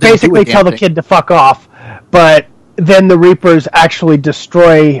 you could basically tell the kid to fuck off, but then the Reapers actually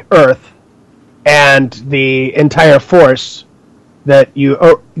destroy Earth and the entire force that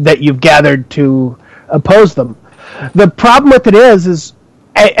you've gathered to oppose them. The problem with it is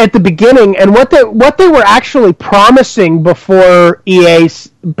at the beginning, and what they were actually promising before EA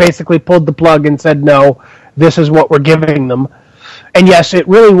basically pulled the plug and said, no, this is what we're giving them. And yes, it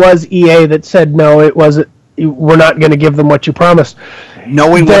really was EA that said, no, it wasn't. We're not going to give them what you promised.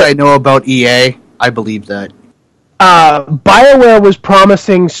 Knowing what I know about EA, I believe that. BioWare was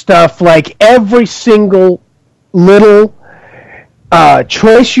promising stuff like every single little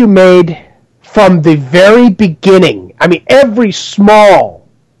choice you made from the very beginning. I mean, every small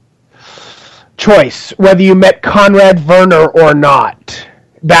choice, whether you met Conrad Werner or not,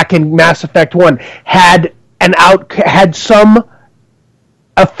 back in Mass Effect 1, had some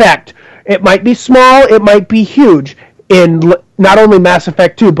effect. It might be small, it might be huge, in not only Mass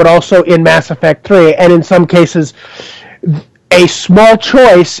Effect 2, but also in Mass Effect 3, and in some cases, a small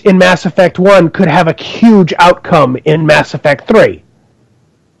choice in Mass Effect 1 could have a huge outcome in Mass Effect 3.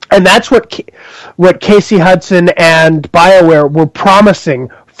 And that's what Casey Hudson and BioWare were promising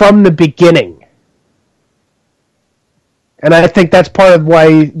from the beginning. And I think that's part of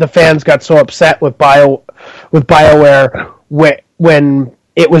why the fans got so upset with BioWare when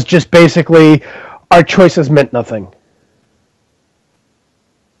it was just basically our choices meant nothing.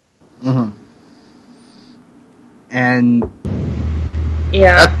 Mm-hmm. And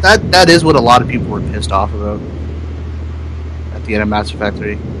yeah, that is what a lot of people were pissed off about at the end of Mass Effect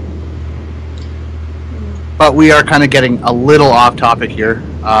 3. But we are kind of getting a little off topic here.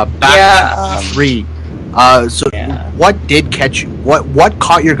 Back to 3. What did catch you? What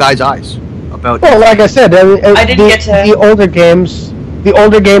caught your guys' eyes about? Well, like I said, I didn't get to the older games. The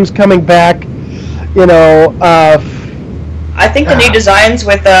older games coming back, you know. I think the new designs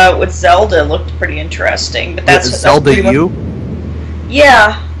with Zelda looked pretty interesting, but that's Zelda U.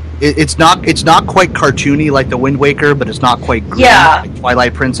 Yeah. It's not quite cartoony like the Wind Waker, but it's not quite green like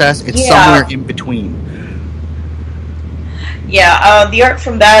Twilight Princess. It's somewhere in between. Yeah, the art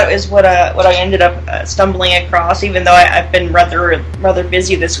from that is what I ended up stumbling across, even though I've been rather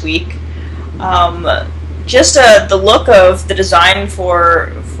busy this week. Just the look of the design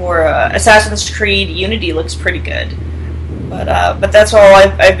for Assassin's Creed Unity looks pretty good, but that's all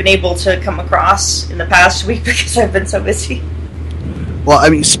I've been able to come across in the past week because I've been so busy. Well, I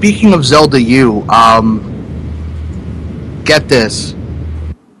mean, speaking of Zelda U, get this,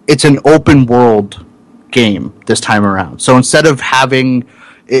 it's an open world game this time around. So instead of having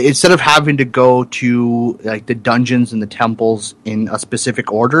to go to like the dungeons and the temples in a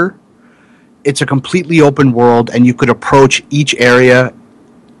specific order, it's a completely open world, and you could approach each area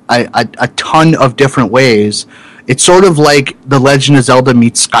a ton of different ways. It's sort of like The Legend of Zelda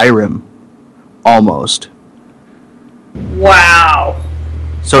meets Skyrim, almost. Wow.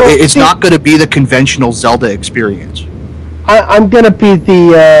 So it's not going to be the conventional Zelda experience. I'm going to be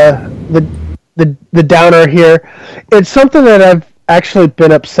the downer here. It's something that I've actually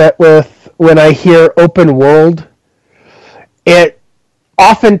been upset with when I hear open world, it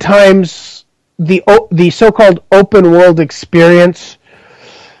oftentimes the so-called open world experience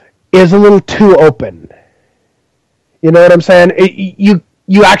is a little too open. You know what I'm saying?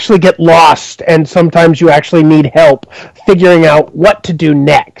 You actually get lost, and sometimes you actually need help figuring out what to do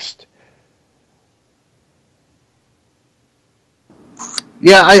next.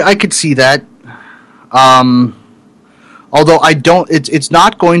 Yeah, I could see that. Although I don't, it's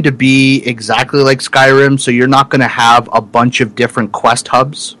not going to be exactly like Skyrim, so you're not going to have a bunch of different quest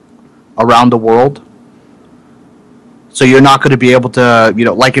hubs around the world. So you're not going to be able to,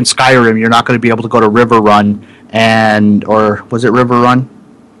 like in Skyrim, you're not going to be able to go to River Run or was it River Run?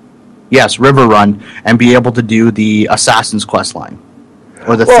 Yes, River Run, and be able to do the Assassin's quest line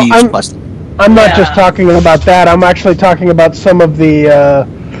or the Thieves quest line. I'm not just talking about that. I'm actually talking about some of the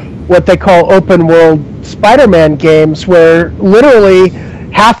what they call open world Spider-Man games, where literally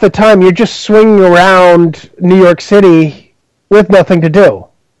half the time you're just swinging around New York City with nothing to do.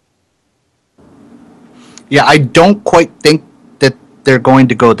 Yeah, I don't quite think that they're going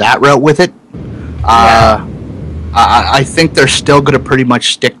to go that route with it. I think they're still going to pretty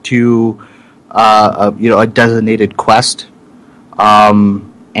much stick to a designated quest,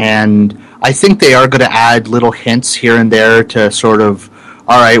 and I think they are going to add little hints here and there to sort of,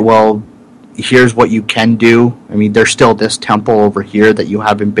 all right, well, here's what you can do. I mean, there's still this temple over here that you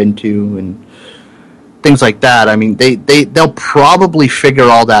haven't been to, and things like that. I mean, they'll probably figure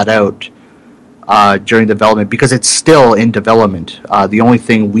all that out during development, because it's still in development. The only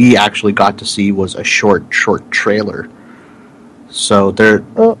thing we actually got to see was a short trailer. So they're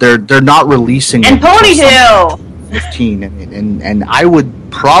not releasing and Ponytail 15, and I would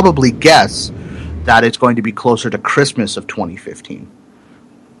probably guess that it's going to be closer to Christmas of 2015.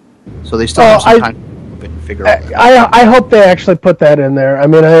 So they still have some time to figure out. I hope they actually put that in there. I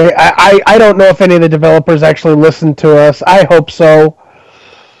mean, I don't know if any of the developers actually listen to us. I hope so.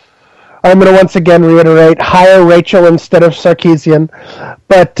 I'm going to once again reiterate, hire Rachel instead of Sarkeesian.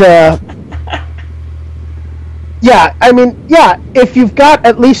 But, yeah, I mean, yeah, if you've got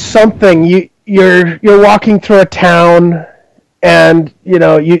at least something, you're walking through a town, and,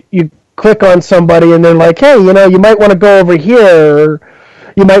 you click on somebody, and they're like, hey, you might want to go over here, or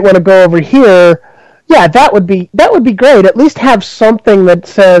you might want to go over here. Yeah, that would be great. At least have something that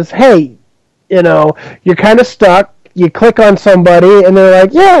says, hey, you're kind of stuck. You click on somebody, and they're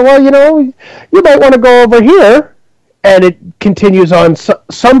like, yeah, well, you might want to go over here, and it continues on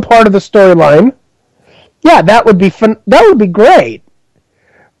some part of the storyline. Yeah, that would be fun. That would be great.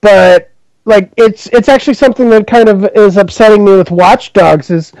 But, like, it's actually something that kind of is upsetting me with Watch Dogs,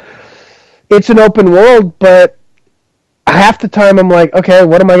 is it's an open world, but half the time I'm like, okay,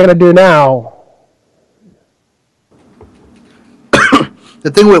 what am I going to do now?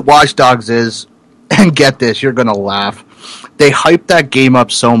 The thing with Watch Dogs is, and get this, you're going to laugh, they hyped that game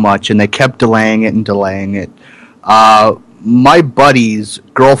up so much, and they kept delaying it and delaying it. My buddy's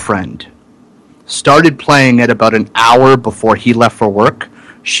girlfriend started playing it about an hour before he left for work.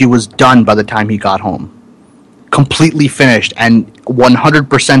 She was done by the time he got home. Completely finished, and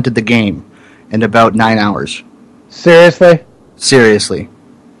 100%ed the game in about 9 hours. Seriously? Seriously.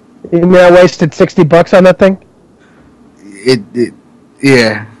 You mean I wasted $60 on that thing?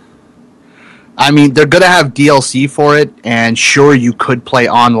 Yeah. I mean, they're going to have DLC for it, and sure, you could play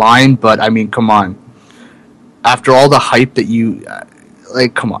online, but, I mean, come on. After all the hype that you...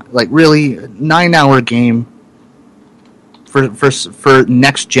 come on. Like, really? 9-hour game for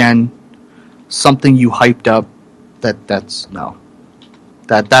next gen, something you hyped up, that's... No.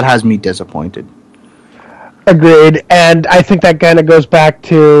 That has me disappointed. Agreed, and I think that kind of goes back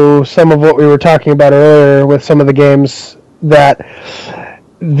to some of what we were talking about earlier with some of the games, that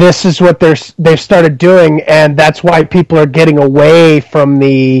this is what they've started doing, and that's why people are getting away from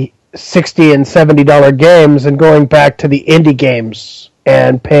the $60 and $70 games and going back to the indie games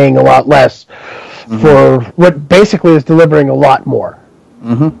and paying a lot less for what basically is delivering a lot more.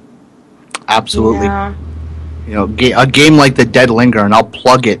 Mm-hmm. Absolutely. Yeah. A game like The Dead Linger, and I'll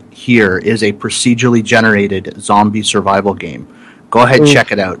plug it here, is a procedurally generated zombie survival game. Go ahead,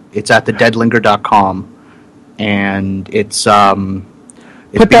 check it out. It's at thedeadlinger.com, and it's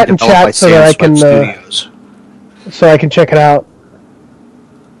put that in chat so that I can check it out.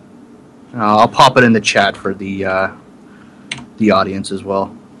 I'll pop it in the chat for the audience as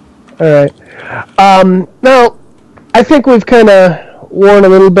well. All right. Now, I think we've kind of worn a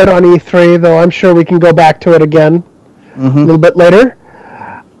little bit on E3, though I'm sure we can go back to it again a little bit later.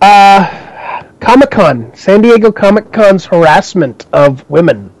 Comic-Con. San Diego Comic-Con's harassment of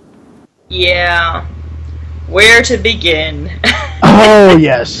women. Yeah. Where to begin? Oh,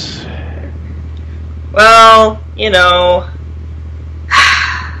 yes. Well,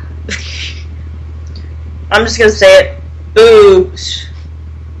 I'm just gonna say it. Boobs.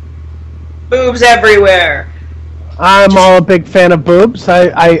 Boobs everywhere. I'm all a big fan of boobs.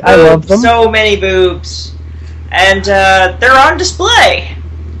 I love them. So many boobs. And they're on display.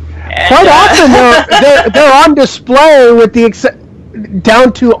 And, quite often they're on display with the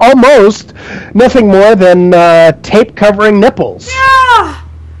down to almost nothing more than tape covering nipples. Yeah.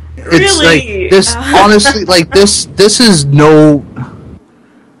 It's really? like this. Honestly, like this is no.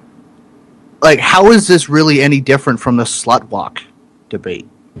 Like, how is this really any different from the slut walk debate?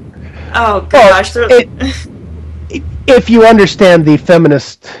 Oh gosh. If you understand the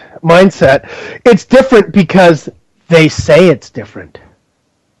feminist mindset, it's different because they say it's different.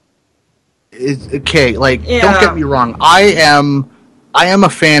 Okay, like, don't get me wrong. I am a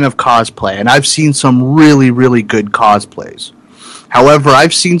fan of cosplay, and I've seen some really, really good cosplays. However,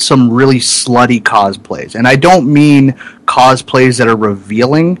 I've seen some really slutty cosplays, and I don't mean cosplays that are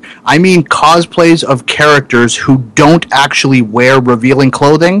revealing. I mean cosplays of characters who don't actually wear revealing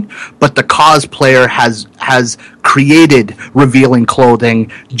clothing, but the cosplayer has created revealing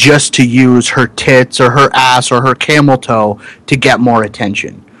clothing just to use her tits or her ass or her camel toe to get more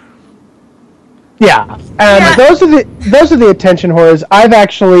attention. Yeah, and those are the attention whores. I'm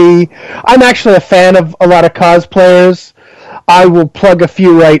actually a fan of a lot of cosplayers. I will plug a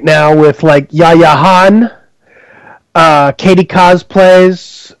few right now with like Yaya Han, Katie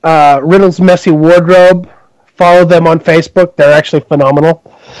Cosplays, Riddle's Messy Wardrobe. Follow them on Facebook; they're actually phenomenal.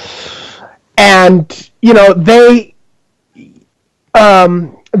 And they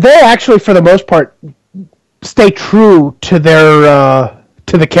actually, for the most part, stay true to their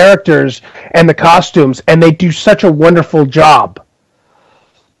to the characters and the costumes, and they do such a wonderful job.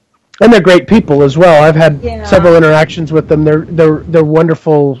 And they're great people as well. I've had several interactions with them. They're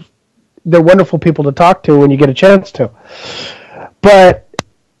wonderful. They're wonderful people to talk to when you get a chance to. But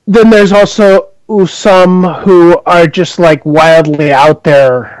then there's also some who are just like wildly out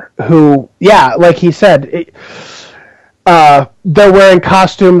there. Who, like he said, they're wearing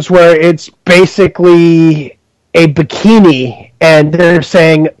costumes where it's basically a bikini, and they're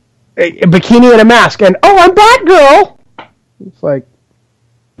saying a bikini and a mask, and I'm Batgirl. It's like,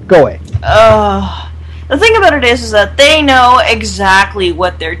 go away. The thing about it is that they know exactly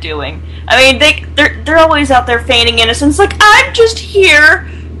what they're doing. I mean, they're always out there feigning innocence. Like, I'm just here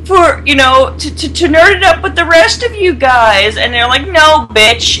for to nerd it up with the rest of you guys, and they're like, no,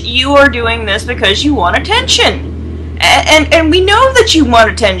 bitch, you are doing this because you want attention, and we know that you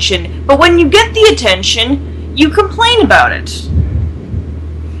want attention. But when you get the attention, you complain about it.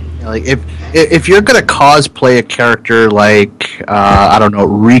 Like, if you're gonna cosplay a character like I don't know,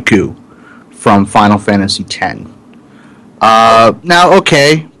 Riku from Final Fantasy X, now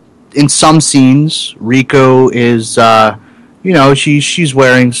okay, in some scenes Riku is she's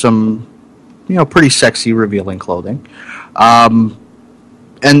wearing some pretty sexy revealing clothing, and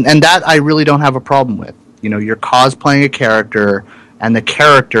that I really don't have a problem with. You're cosplaying a character, and the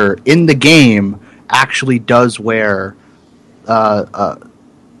character in the game actually does wear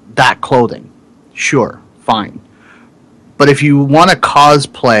that clothing. Sure, fine. But if you want to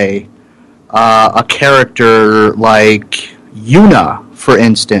cosplay a character like Yuna, for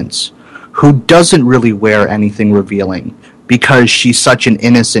instance, who doesn't really wear anything revealing because she's such an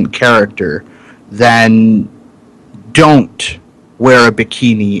innocent character, then don't wear a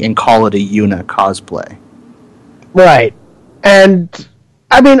bikini and call it a Yuna cosplay. Right. And,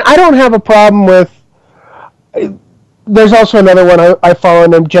 I mean, I don't have a problem with... There's also another one I follow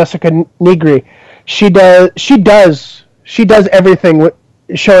named Jessica Negri. She does everything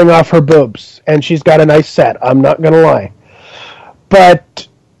showing off her boobs, and she's got a nice set. I'm not going to lie. But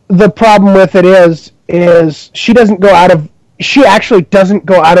the problem with it is she actually doesn't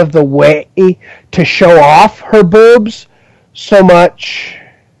go out of the way to show off her boobs so much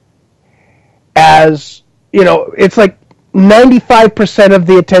as, it's like 95% of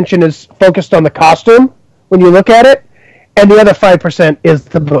the attention is focused on the costume when you look at it, and the other 5% is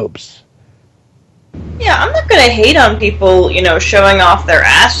the boobs. Yeah, I'm not gonna hate on people, showing off their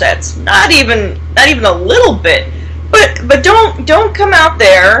assets. Not even a little bit. But don't come out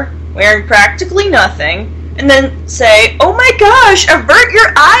there wearing practically nothing and then say, "Oh my gosh, avert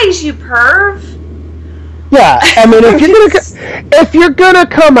your eyes, you perv." Yeah, I mean, if you're gonna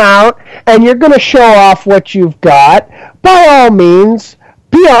come out and you're gonna show off what you've got, by all means,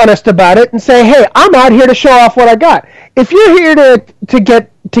 be honest about it and say, "Hey, I'm out here to show off what I got." If you're here to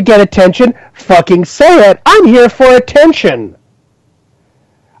get attention, fucking say it. I'm here for attention.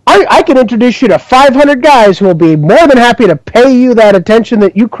 I can introduce you to 500 guys who will be more than happy to pay you that attention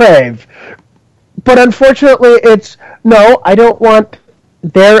that you crave. but unfortunately, it's no. I don't want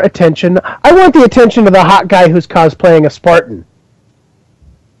their attention. I want the attention of the hot guy who's cosplaying a Spartan.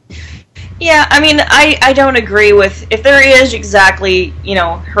 Yeah, I mean, I don't agree with if there is exactly,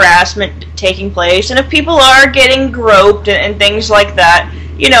 harassment taking place, and if people are getting groped and things like that,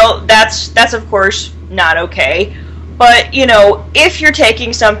 that's of course not okay. But, if you're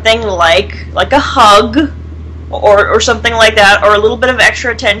taking something like a hug or something like that, or a little bit of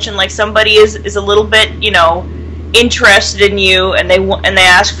extra attention, like somebody is a little bit, interested in you and they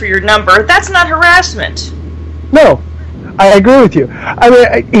ask for your number, that's not harassment. No. I agree with you. I mean,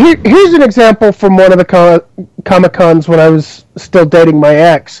 here's an example from one of the Comic-Cons when I was still dating my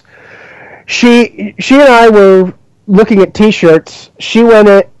ex. She and I were looking at T-shirts. She went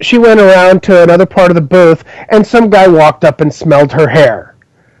around to another part of the booth, and some guy walked up and smelled her hair.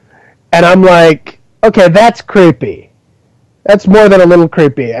 And I'm like, okay, that's creepy. That's more than a little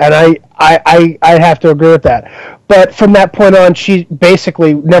creepy, and I have to agree with that. But from that point on, she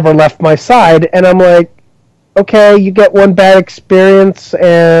basically never left my side, and I'm like, okay, you get one bad experience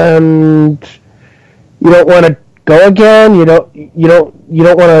and you don't want to go again. You don't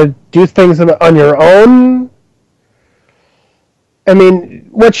want to do things on your own. I mean,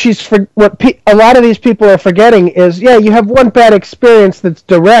 what a lot of these people are forgetting is, yeah, you have one bad experience that's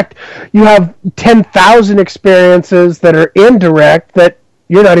direct. You have 10,000 experiences that are indirect that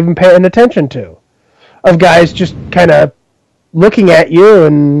you're not even paying attention to, of guys just kind of looking at you,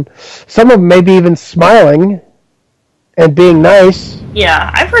 and some of them maybe even smiling and being nice.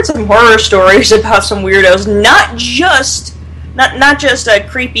 Yeah, I've heard some horror stories about some weirdos. Not just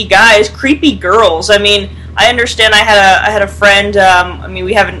creepy guys, creepy girls. I mean, I understand. I had a friend.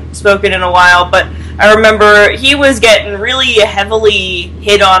 We haven't spoken in a while, but I remember he was getting really heavily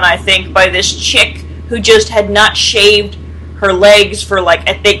hit on, I think, by this chick who just had not shaved her legs for, like,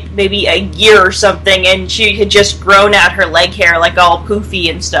 I think maybe a year or something, and she had just grown out her leg hair, like, all poofy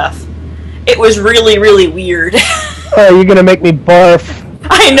and stuff. It was really, really weird. Oh, you're gonna make me barf.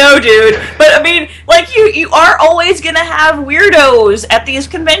 I know, dude. But, I mean, like, you are always gonna have weirdos at these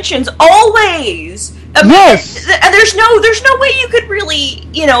conventions. Always! Yes! There's no way you could really,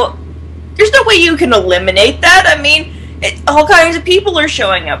 there's no way you can eliminate that. I mean, all kinds of people are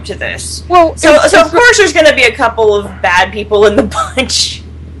showing up to this. Well, so of course there's going to be a couple of bad people in the bunch,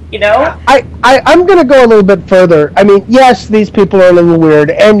 I'm going to go a little bit further. I mean, yes, these people are a little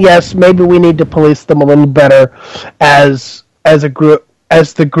weird, and yes, maybe we need to police them a little better as a group,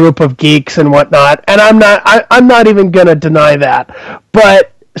 as the group of geeks and whatnot. And I'm not even going to deny that.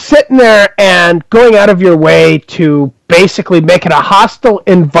 But sitting there and going out of your way to basically make it a hostile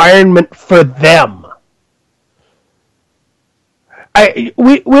environment for them. We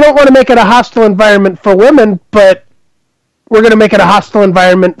don't want to make it a hostile environment for women, but we're going to make it a hostile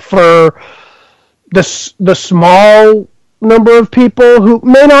environment for the small number of people who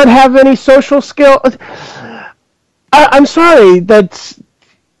may not have any social skill. I'm sorry,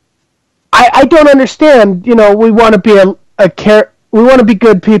 I don't understand. We want to be we want to be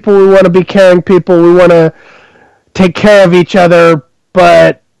good people, we want to be caring people, we want to take care of each other,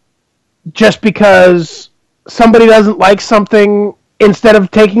 but just because somebody doesn't like something, instead of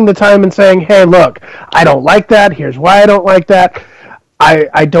taking the time and saying, hey, look, I don't like that, here's why I don't like that,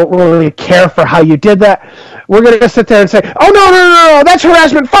 I don't really care for how you did that, we're going to sit there and say, oh, no, that's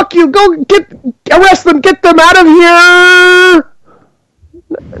harassment, fuck you, go arrest them, get them out of here!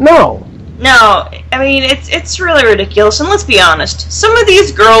 No. No, I mean, it's really ridiculous, and let's be honest, some of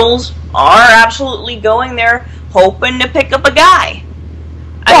these girls are absolutely going there hoping to pick up a guy.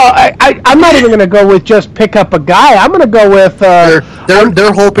 Well, I'm not even going to go with just pick up a guy. I'm going to go with...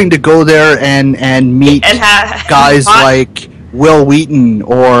 They're hoping to go there and meet guys like Will Wheaton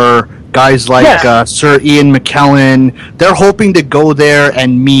or guys like Sir Ian McKellen. They're hoping to go there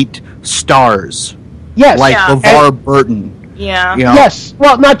and meet stars. Yes. Like LeVar Burton. Yeah. Yes.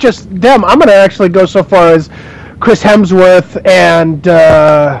 Well, not just them. I'm going to actually go so far as Chris Hemsworth and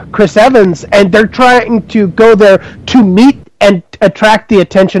Chris Evans, and they're trying to go there to meet and attract the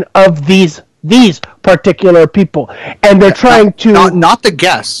attention of these particular people, and they're trying to not the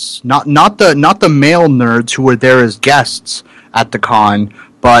guests, not the male nerds who were there as guests at the con,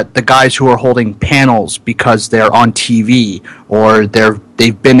 but the guys who are holding panels because they're on TV or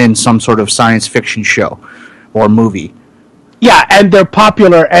they've been in some sort of science fiction show or movie. Yeah, and they're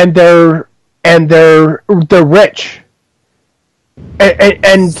popular and they're rich.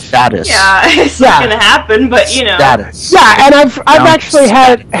 And status. Yeah, it's not gonna happen, but status. Yeah, and I've actually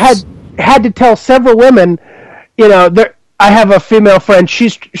had to tell several women, I have a female friend.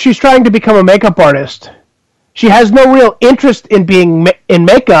 She's trying to become a makeup artist. She has no real interest in being in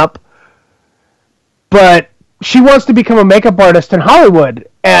makeup, but she wants to become a makeup artist in Hollywood,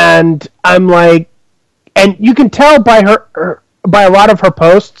 and I'm like, and you can tell by by a lot of her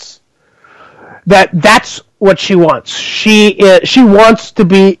posts that's what she wants. She wants to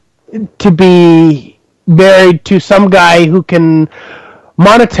be married to some guy who can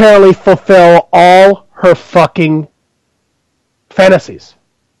monetarily fulfill all her fucking fantasies.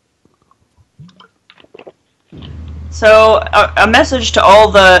 So, a message to all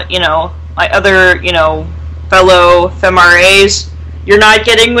the, my other, fellow FemRAs, you're not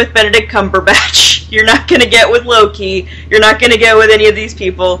getting with Benedict Cumberbatch. You're not going to get with Loki. You're not going to get with any of these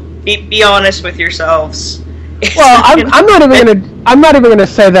people. Be honest with yourselves. Well, I'm not even gonna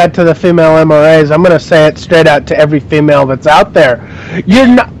say that to the female MRAs. I'm gonna say it straight out to every female that's out there.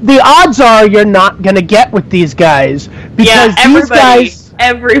 The odds are you're not gonna get with these guys because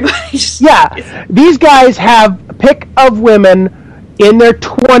these guys have pick of women in their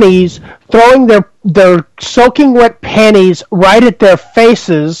 20s throwing their soaking wet panties right at their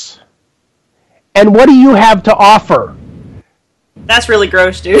faces. And what do you have to offer? That's really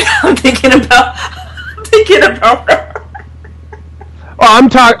gross, dude. I'm thinking about her. Well, I'm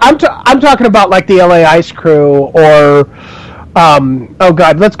talking about like the LA Ice Crew or oh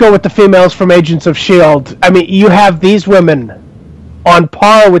god, let's go with the females from Agents of S.H.I.E.L.D. I mean, you have these women on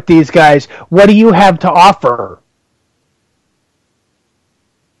par with these guys. What do you have to offer?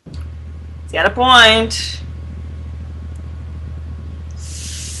 He's got a point.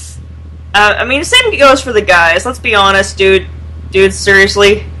 I mean, the same goes for the guys. Let's be honest, dude. Dude,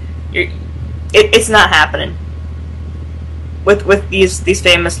 seriously, it's not happening with these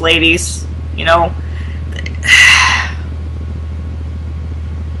famous ladies.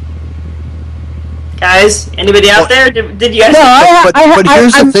 Guys, anybody out there? Did you guys? No, but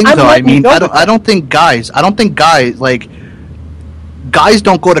here's the thing, though. I mean, I don't think guys like. Guys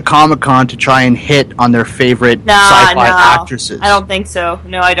don't go to Comic-Con to try and hit on their favorite sci-fi actresses. I don't think so.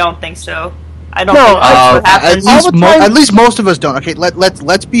 No, I don't think so. I don't think that's what happens. At least most of us don't. Okay,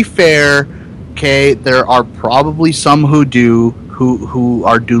 let's be fair. Okay, there are probably some who do, who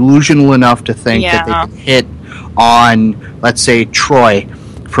are delusional enough to think that they can hit on, let's say, Troy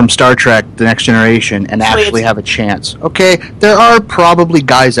from Star Trek: The Next Generation and actually have a chance. Okay, there are probably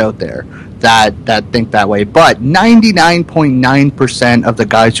guys out there that think that way, but 99.9% of the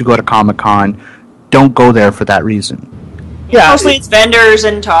guys who go to Comic-Con don't go there for that reason. Yeah, mostly it's vendors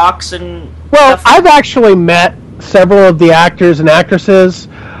and talks and. Well, stuff. I've actually met several of the actors and actresses.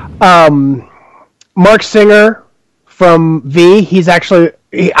 Mark Singer from V, he's actually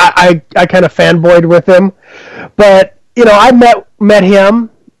I kind of fanboyed with him, but I met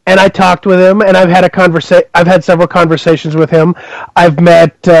him. And I talked with him, and I've had several conversations with him. I've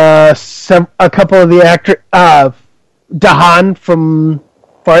met a couple of the actors, Dahan from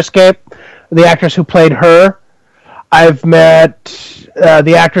Farscape, the actress who played her. I've met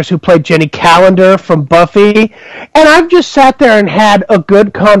the actress who played Jenny Calendar from Buffy, and I've just sat there and had a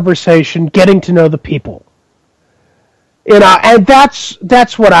good conversation, getting to know the people. And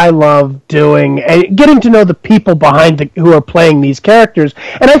that's what I love doing, and getting to know the people behind who are playing these characters.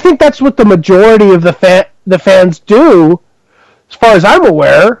 And I think that's what the majority of the fans do, as far as I'm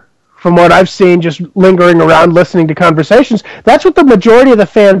aware, from what I've seen just lingering around listening to conversations. That's what the majority of the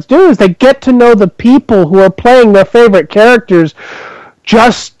fans do, is they get to know the people who are playing their favorite characters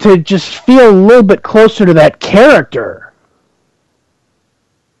just to feel a little bit closer to that character.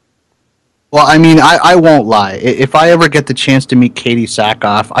 Well, I mean, I won't lie. If I ever get the chance to meet Katie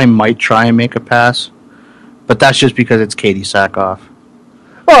Sackhoff, I might try and make a pass. But that's just because it's Katie Sackhoff.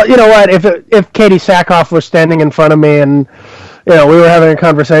 Well, you know what? If Katie Sackhoff was standing in front of me and we were having a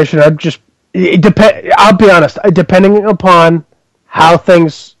conversation, I'll be honest. Depending upon how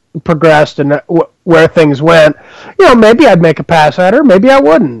things progressed and where things went, maybe I'd make a pass at her. Maybe I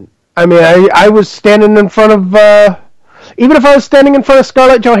wouldn't. I mean, I was standing in front of. Even if I was standing in front of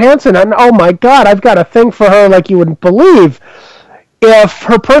Scarlett Johansson, and oh my god, I've got a thing for her like you wouldn't believe. If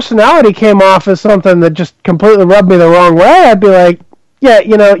her personality came off as something that just completely rubbed me the wrong way, I'd be like, yeah,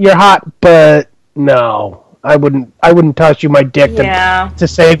 you're hot, but no, I wouldn't toss you my dick to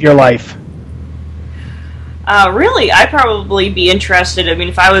save your life. Really, I'd probably be interested. I mean,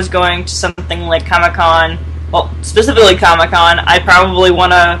 if I was going to something like Comic-Con, well, specifically Comic-Con, I'd probably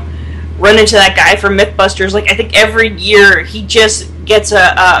want to run into that guy from Mythbusters. Like, I think every year he just gets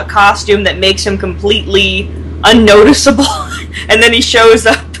a costume that makes him completely unnoticeable, and then he shows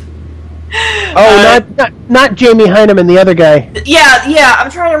up. Oh, not Jamie Hyneman, the other guy. Yeah, I'm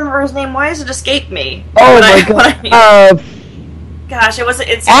trying to remember his name. Why does it escape me? Oh my god. Gosh,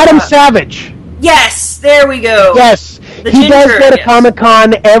 it's Adam Savage. Yes, there we go. Yes, He does go to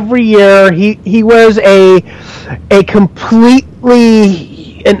Comic-Con every year. He wears a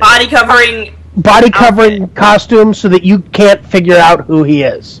completely body covering costume so that you can't figure out who he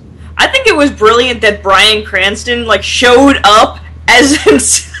is. I think it was brilliant that Bryan Cranston showed up as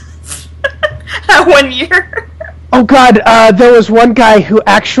himself that 1 year. Oh God, there was one guy who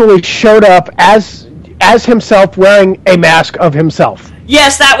actually showed up as himself wearing a mask of himself.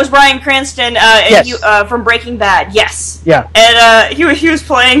 Yes, that was Bryan Cranston yes. From Breaking Bad. Yes. Yeah. And he was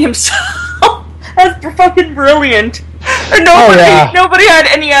playing himself. That's fucking brilliant. And nobody had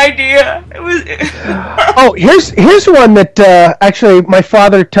any idea. It was. Oh, here's one that actually my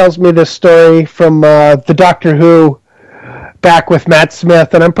father tells me this story from the Doctor Who back with Matt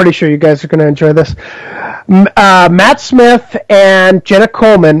Smith, and I'm pretty sure you guys are going to enjoy this. Matt Smith and Jenna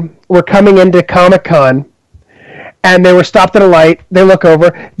Coleman were coming into Comic-Con, and they were stopped at a light. They look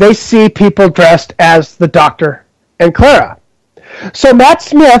over. They see people dressed as the Doctor and Clara. So Matt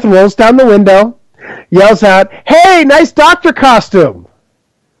Smith rolls down the window, yells out, "Hey, nice Doctor costume!"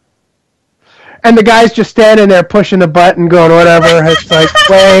 And the guy's just standing there pushing the button, going whatever. It's like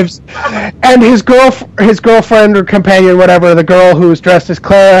waves. And his girlfriend or companion, whatever, the girl who was dressed as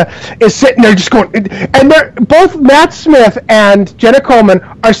Clara, is sitting there just going. And they're both Matt Smith and Jenna Coleman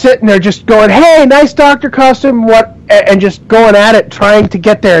are sitting there just going, "Hey, nice Doctor costume!" And just going at it, trying to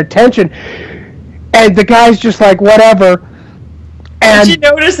get their attention. And the guy's just like, whatever. And she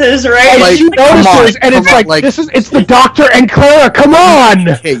notices, right? And she notices, and it's like it's the Doctor and Clara. Come on!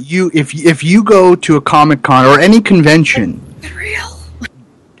 Okay, if you go to a Comic-Con or any convention,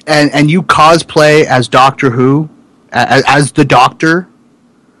 and you cosplay as Doctor Who, as the Doctor,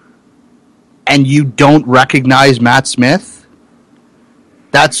 and you don't recognize Matt Smith,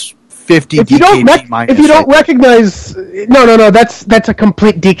 that's 50 if you DKP minus. If you don't recognize, no, that's a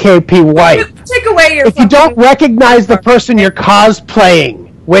complete DKP wipe. Take away your. If you don't recognize the person you're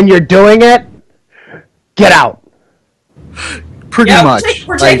cosplaying when you're doing it, get out. Pretty much.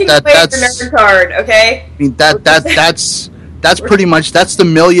 We're taking away your nerd card, okay? I mean that's pretty much the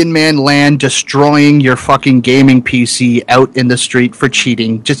Million Man Land destroying your fucking gaming PC out in the street for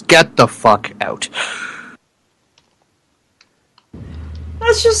cheating. Just get the fuck out.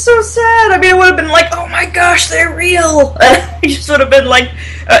 That's just so sad. I mean, it would have been like, oh my gosh, they're real. It just would have been like,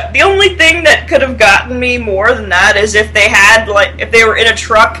 the only thing that could have gotten me more than that is if they had, if they were in a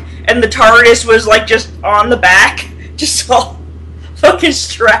truck and the TARDIS was, just on the back, just all fucking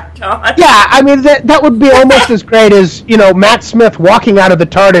strapped on. Yeah, I mean, that would be almost as great as, Matt Smith walking out of the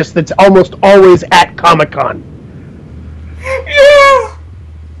TARDIS that's almost always at Comic-Con. Yeah.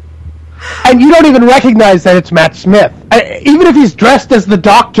 And you don't even recognize that it's Matt Smith, even if he's dressed as the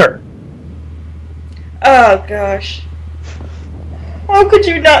Doctor. Oh gosh, how could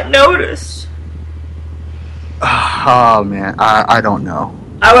you not notice? Oh man, I don't know.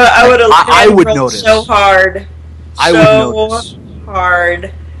 I would have. I would notice so hard. I would notice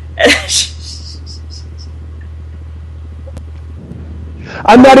hard.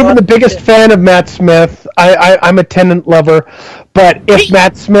 I'm not even the biggest fan of Matt Smith. I'm a Tennant lover, but if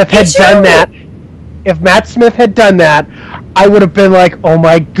Matt Smith had done that, I would have been like, oh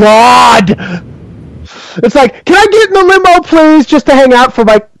my god! It's like, can I get in the limo, please, just to hang out for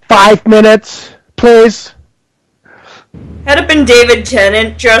 5 minutes, please? Had it been David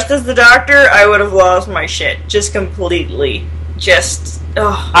Tennant dressed as the Doctor, I would have lost my shit, just completely.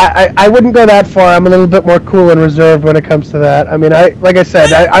 I wouldn't go that far. I'm a little bit more cool and reserved when it comes to that. I mean,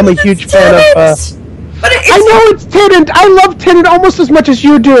 I'm a huge fan of. I know it's Tennant. I love Tennant almost as much as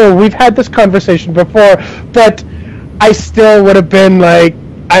you do. We've had this conversation before, but I still would have been like,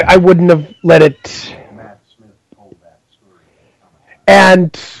 I wouldn't have let it.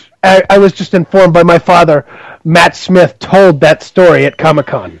 And I was just informed by my father, Matt Smith told that story at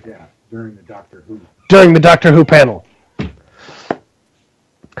Comic-Con. Yeah, during the Doctor Who. During the Doctor Who panel.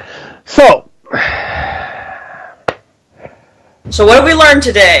 So what have we learned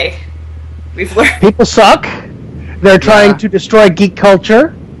today? We've learned people suck. They're trying to destroy geek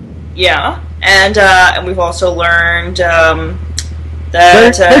culture. Yeah, and we've also learned that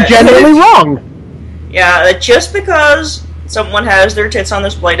they're generally wrong. Yeah, that just because someone has their tits on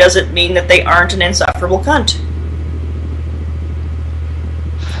display doesn't mean that they aren't an insufferable cunt.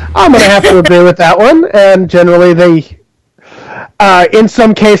 I'm going to have to agree with that one. And generally, they, in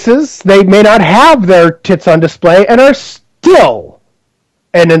some cases, they may not have their tits on display and are still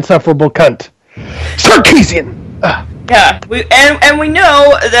an insufferable cunt. Sarkeesian! Yeah, we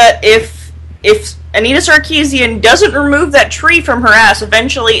know that if Anita Sarkeesian doesn't remove that tree from her ass,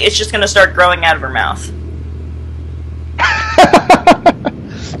 eventually it's just going to start growing out of her mouth.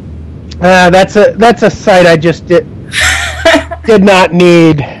 That's a sight I just did. did not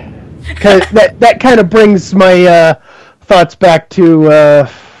need. Cause that kind of brings my thoughts back to a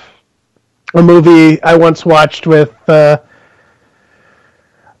movie I once watched with. Oh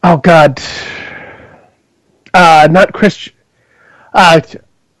God. Not Christian.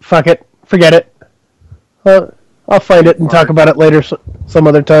 Fuck it. Forget it. I'll find it and talk about it later some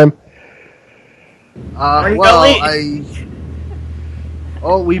other time.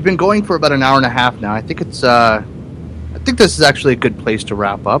 We've been going for about an hour and a half now. I think this is actually a good place to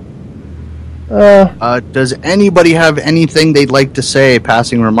wrap up. Does anybody have anything they'd like to say,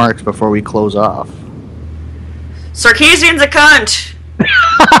 passing remarks, before we close off? Sarkeesian's a cunt!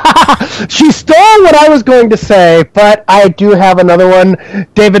 She stole what I was going to say, but I do have another one.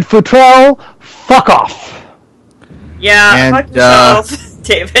 David Futrell, fuck off. Yeah, fuck yourself,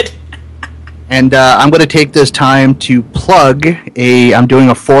 David. And I'm going to take this time to plug I'm doing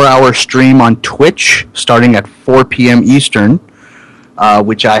a 4-hour stream on Twitch starting at 4 p.m. Eastern,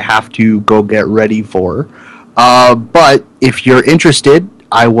 which I have to go get ready for. But if you're interested,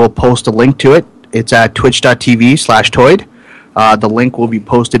 I will post a link to it. It's at twitch.tv/Toyd. The link will be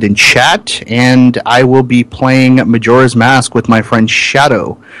posted in chat, and I will be playing Majora's Mask with my friend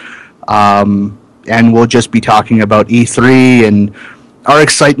Shadow. And we'll just be talking about E3 and our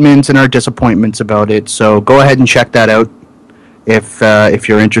excitements and our disappointments about it. So go ahead and check that out if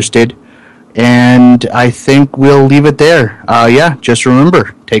you're interested. And I think we'll leave it there. Just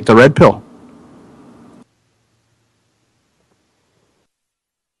remember, take the red pill.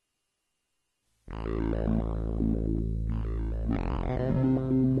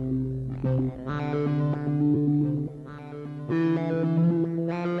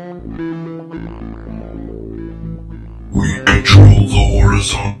 We control the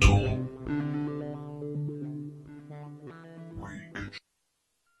horizontal.